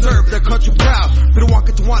vets who serve their country proud. Been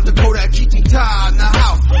walking to want Dakota, Chichita in the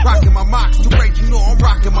house, rocking my mocks, too great, you know I'm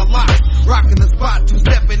rocking my locks, rocking the spot,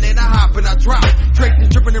 2-stepping and I hop and I drop. Tracing,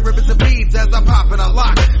 dripping in rivers and beads as I pop and I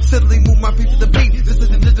lock. Steadily move my feet to the beat. This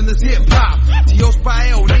is indigenous hip hop. Tio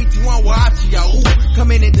Spio, 81 Waachia. Ooh,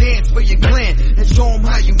 come in and dance for your clan and show them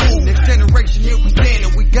how you move. Next generation, here we stand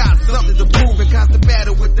and we got something to prove. In constant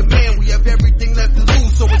battle with the man, we have everything left to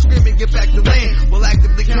lose. So we're screaming, get back to land. We'll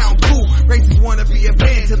actively count two. Racists wanna be a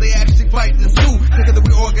band till they actually fight and sue. Together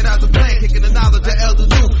we organize a plan, kicking the knowledge of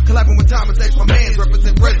elders do. Collabing with Thomas X, my man,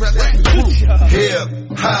 represent Red Rap Action Crew.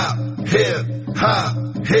 Hip hop, hip hop,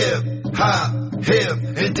 hip hop, hip,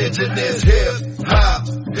 indigenous hip hop,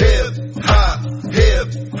 hip hop, hip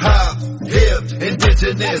hop, hip,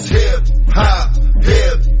 indigenous hip hop,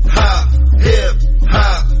 hip hop, hip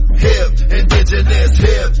hop, hip, indigenous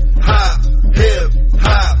hip hop, hip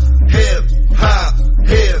hop, hip hop,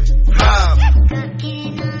 hip hop.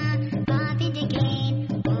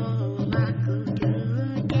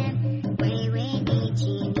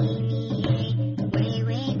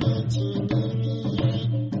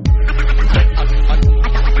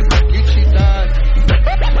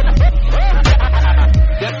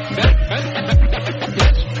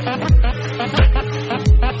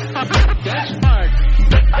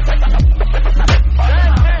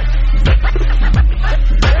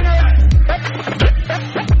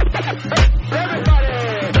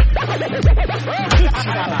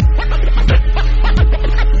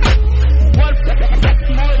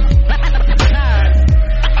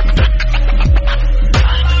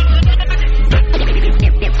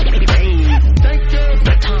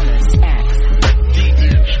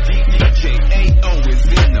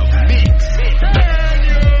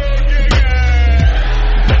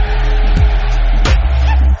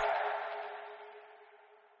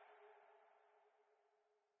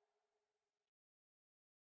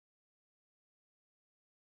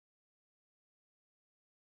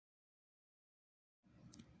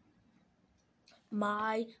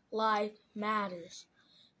 My life matters.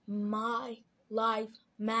 My life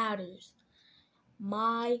matters.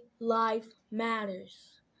 My life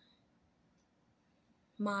matters.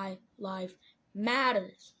 My life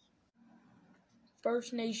matters.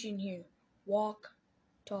 First Nation here. Walk,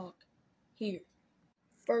 talk, here.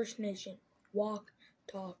 First Nation. Walk,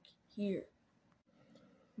 talk, here.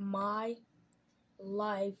 My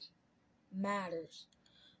life matters.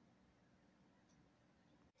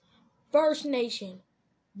 First Nation.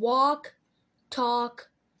 Walk, talk,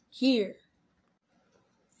 here.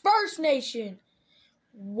 First Nation.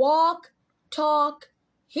 Walk, talk,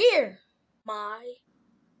 here. My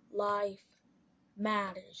life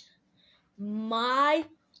matters. My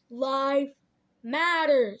life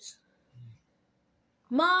matters.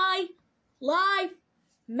 My life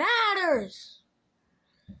matters.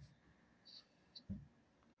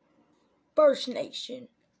 First Nation.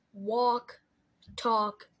 Walk,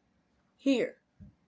 talk, here.